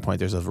where at some point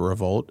there's a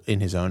revolt in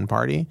his own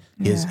party,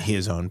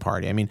 his own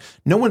party. I mean,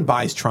 no one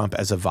buys Trump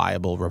as a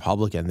viable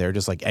Republican. They're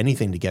just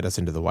anything to get us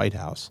into the White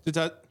House.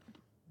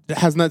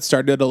 hasn't that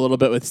started a little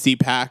bit with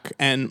CPAC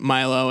and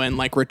Milo and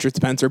like Richard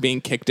Spencer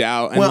being kicked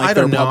out and Well, like I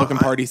the don't know. Republican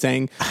Party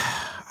saying,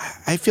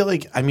 I feel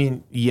like, I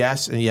mean,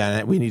 yes, and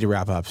yeah, we need to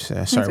wrap up.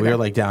 Sorry, we are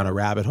like down a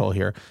rabbit hole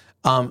here.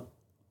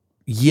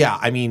 Yeah,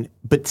 I mean,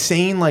 but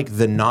saying like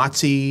the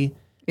Nazi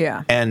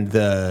and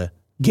the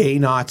gay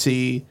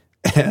Nazi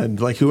and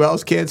like who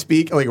else can't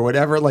speak, like or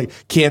whatever, like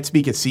can't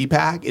speak at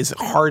CPAC is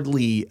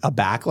hardly a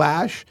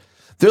backlash.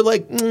 They're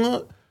like,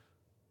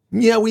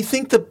 yeah, we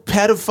think the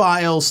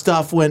pedophile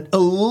stuff went a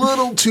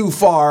little too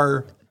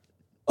far.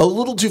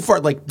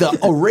 Like the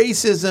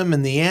racism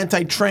and the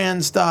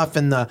anti-trans stuff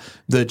and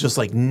the just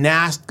like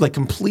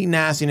complete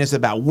nastiness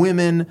about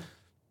women.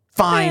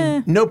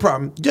 Fine, no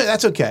problem. Yeah,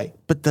 that's okay.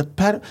 But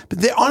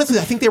honestly,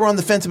 I think they were on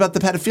the fence about the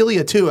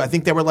pedophilia too. I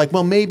think they were like,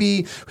 well,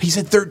 maybe he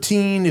said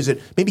 13.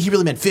 Maybe he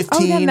really meant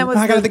 15? that was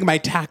I got to think of my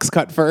tax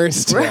cut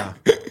first. Yeah,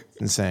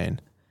 insane.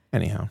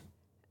 Anyhow.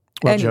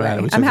 Well, anyway,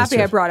 Joanna, I'm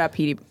happy I brought up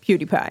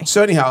PewDiePie.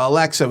 So anyhow,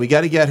 Alexa, we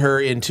got to get her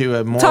into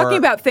a more... Talking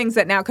about things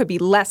that now could be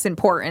less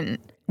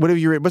important. What have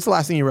you read? What's the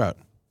last thing you wrote?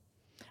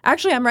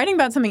 Actually, I'm writing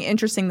about something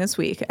interesting this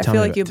week. I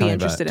feel like you'll be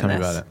interested in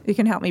this. You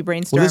can help me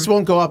brainstorm. Well, this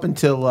won't go up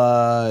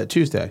until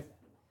Tuesday,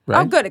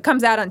 right? Oh, good. It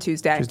comes out on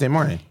Tuesday. Tuesday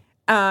morning.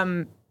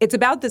 It's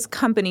about this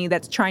company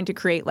that's trying to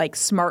create like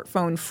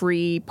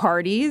smartphone-free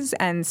parties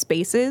and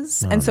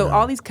spaces.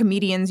 All these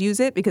comedians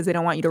use it because they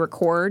don't want you to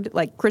record.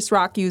 Like Chris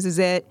Rock uses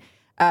it.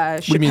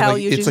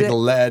 Chappelle uses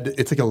it.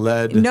 It's like a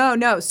LED.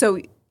 No. So,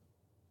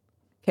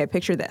 okay,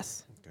 picture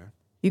this. Okay.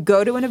 You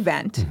go to an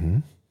event. Mm-hmm.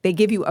 They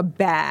give you a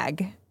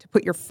bag to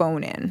put your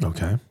phone in.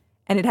 Okay.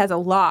 And it has a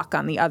lock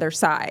on the other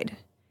side.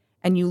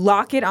 And you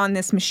lock it on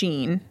this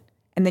machine,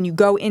 and then you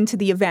go into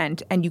the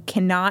event, and you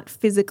cannot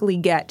physically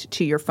get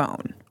to your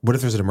phone. What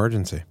if there's an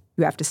emergency?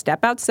 You have to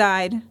step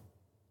outside,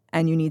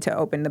 and you need to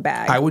open the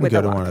bag. I wouldn't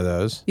go to one of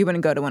those. You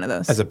wouldn't go to one of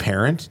those? As a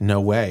parent?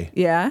 No way.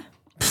 Yeah?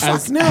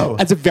 No.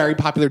 As a very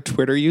popular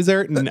Twitter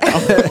user, no. No.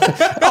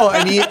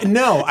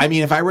 I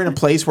mean, if I were in a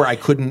place where I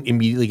couldn't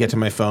immediately get to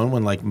my phone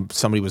when like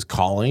somebody was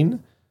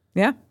calling...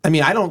 Yeah. I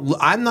mean,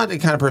 I'm not the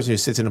kind of person who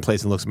sits in a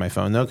place and looks at my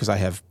phone, though, because I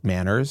have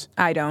manners.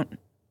 I don't.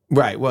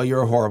 Right. Well,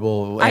 you're a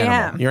horrible animal. I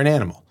am. You're an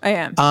animal. I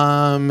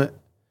am.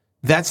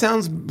 That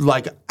sounds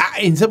like,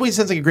 in some ways, it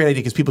sounds like a great idea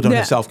because people don't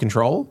have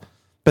self-control.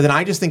 But then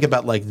I just think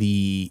about like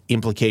the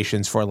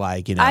implications for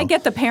like, I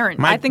get the parent.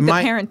 I think the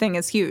parent thing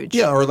is huge.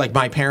 Yeah. Or like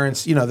my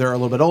parents, they're a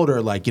little bit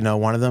older. Like,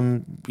 one of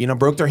them,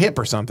 broke their hip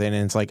or something.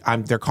 And it's like,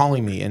 they're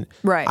calling me. And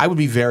I would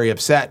be very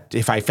upset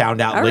if I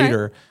found out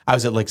later I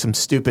was at like some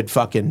stupid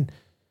fucking...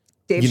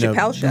 Dave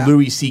Chappelle show.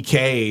 Louis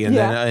C.K. And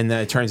then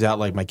it turns out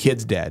like my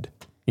kid's dead.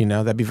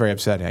 That'd be very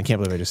upsetting. I can't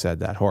believe I just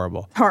said that.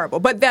 Horrible.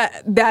 But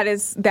that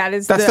is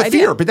that's the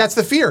fear. But that's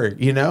the fear.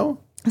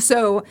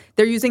 So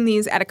they're using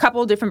these at a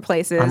couple of different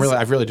places.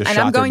 I've really just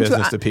shot their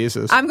business to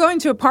pieces. I'm going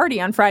to a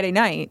party on Friday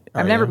night.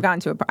 I haven't gone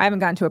to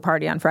a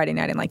party on Friday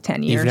night in like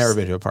 10 years. You've never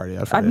been to a party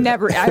on Friday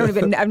night?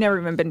 I've never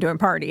even been to a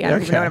party. I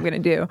don't even know what I'm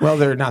going to do. Well,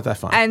 they're not that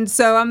fun. And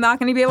so I'm not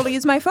going to be able to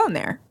use my phone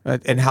there.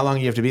 And how long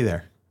do you have to be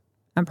there?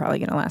 I'm probably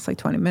going to last like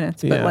 20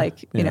 minutes, but I'm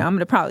going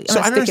to probably I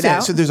don't stick understand. it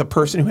out. So there's a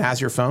person who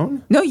has your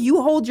phone? No,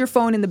 you hold your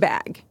phone in the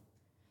bag.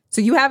 So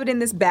you have it in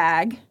this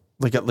bag.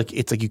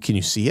 Can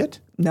you see it?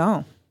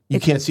 No. You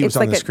can't see what's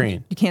on the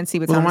screen. You can't see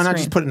what's on the screen. Well, why not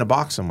just put it in a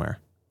box somewhere?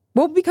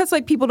 Well, because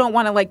like people don't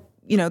want to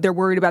they're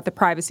worried about the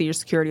privacy or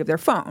security of their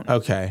phone.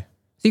 Okay.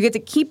 So you get to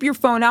keep your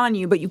phone on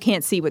you, but you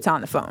can't see what's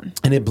on the phone.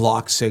 And it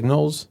blocks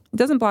signals? It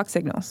doesn't block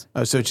signals.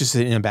 Oh, so it's just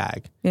in a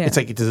bag. Yeah. It's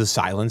like, does it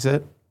silence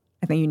it?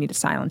 I think you need to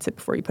silence it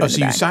before you put it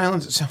in the bag. So you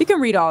silence it? So you can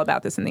read all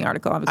about this in the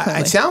article.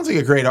 It sounds like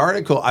a great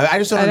article. I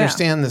just don't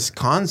understand this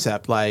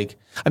concept. I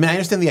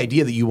understand the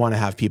idea that you want to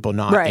have people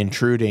not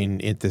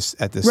intruding at this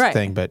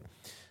thing, but...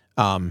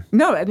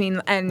 no, I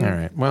mean... And, all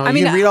right. Well,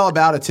 you can read all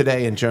about it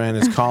today in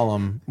Joanna's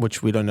column,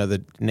 which we don't know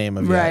the name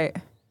of yet. Right.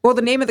 Well,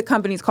 the name of the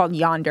company is called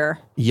Yondr.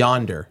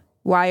 Yondr.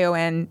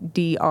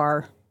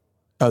 Yondr.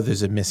 Oh,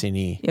 there's a missing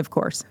E. Of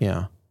course.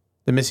 Yeah.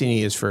 The missing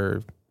E is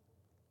for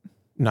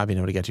not being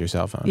able to get to your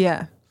cell phone.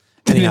 Yeah.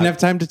 Didn't have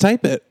time to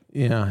type it.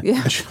 Yeah.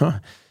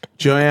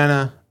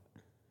 Joanna,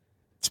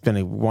 it's been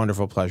a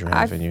wonderful pleasure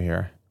having you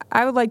here.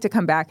 I would like to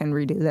come back and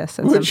redo this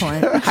at some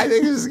point. I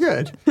think this is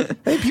good. I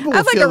think people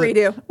I'd like a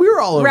redo. We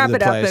were all over Wrap the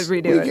it up place.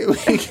 and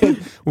redo it.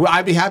 Well,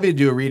 I'd be happy to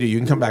do a redo. You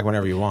can come back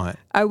whenever you want.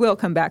 I will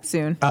come back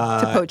soon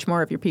to poach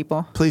more of your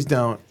people. Please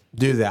don't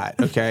do that,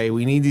 okay?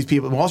 We need these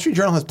people. Wall Street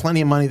Journal has plenty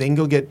of money. They can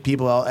go get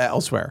people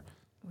elsewhere.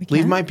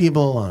 Leave my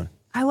people alone.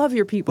 I love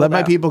your people. Let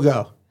my people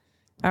go.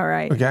 All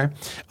right. Okay.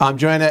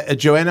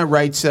 Joanna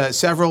writes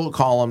several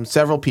columns,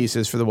 several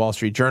pieces for the Wall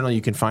Street Journal. You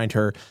can find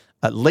her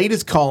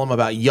latest column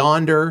about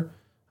Yondr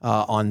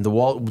on the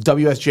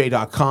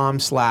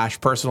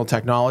WSJ.com/personal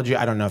technology.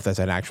 I don't know if that's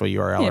an actual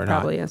URL or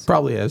not. Probably is.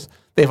 Probably is.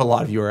 They have a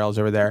lot of URLs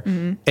over there.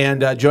 Mm-hmm.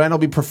 And Joanna will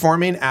be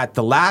performing at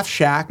the Laugh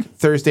Shack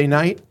Thursday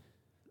night.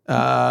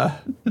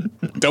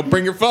 Don't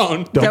bring your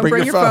phone. Don't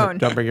bring your phone.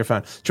 Don't bring your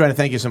phone. Joanna,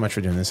 thank you so much for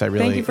doing this. I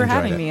really thank you for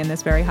having me in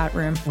this very hot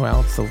room.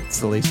 Well,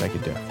 it's the least I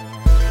could do.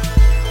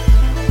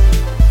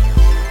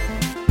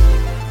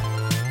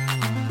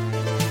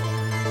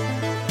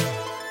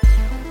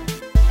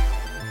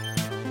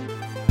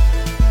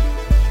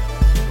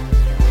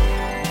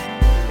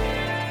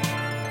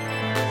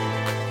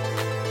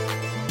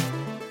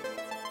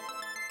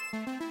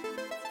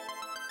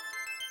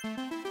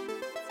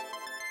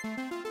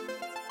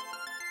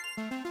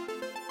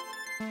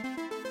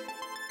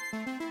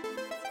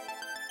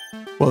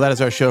 Well, that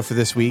is our show for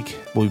this week.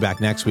 We'll be back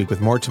next week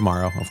with more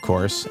tomorrow, of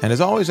course. And as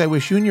always, I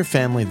wish you and your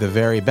family the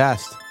very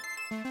best.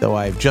 Though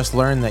I've just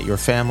learned that your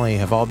family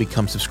have all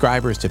become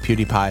subscribers to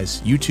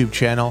PewDiePie's YouTube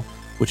channel,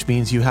 which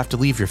means you have to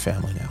leave your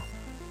family now.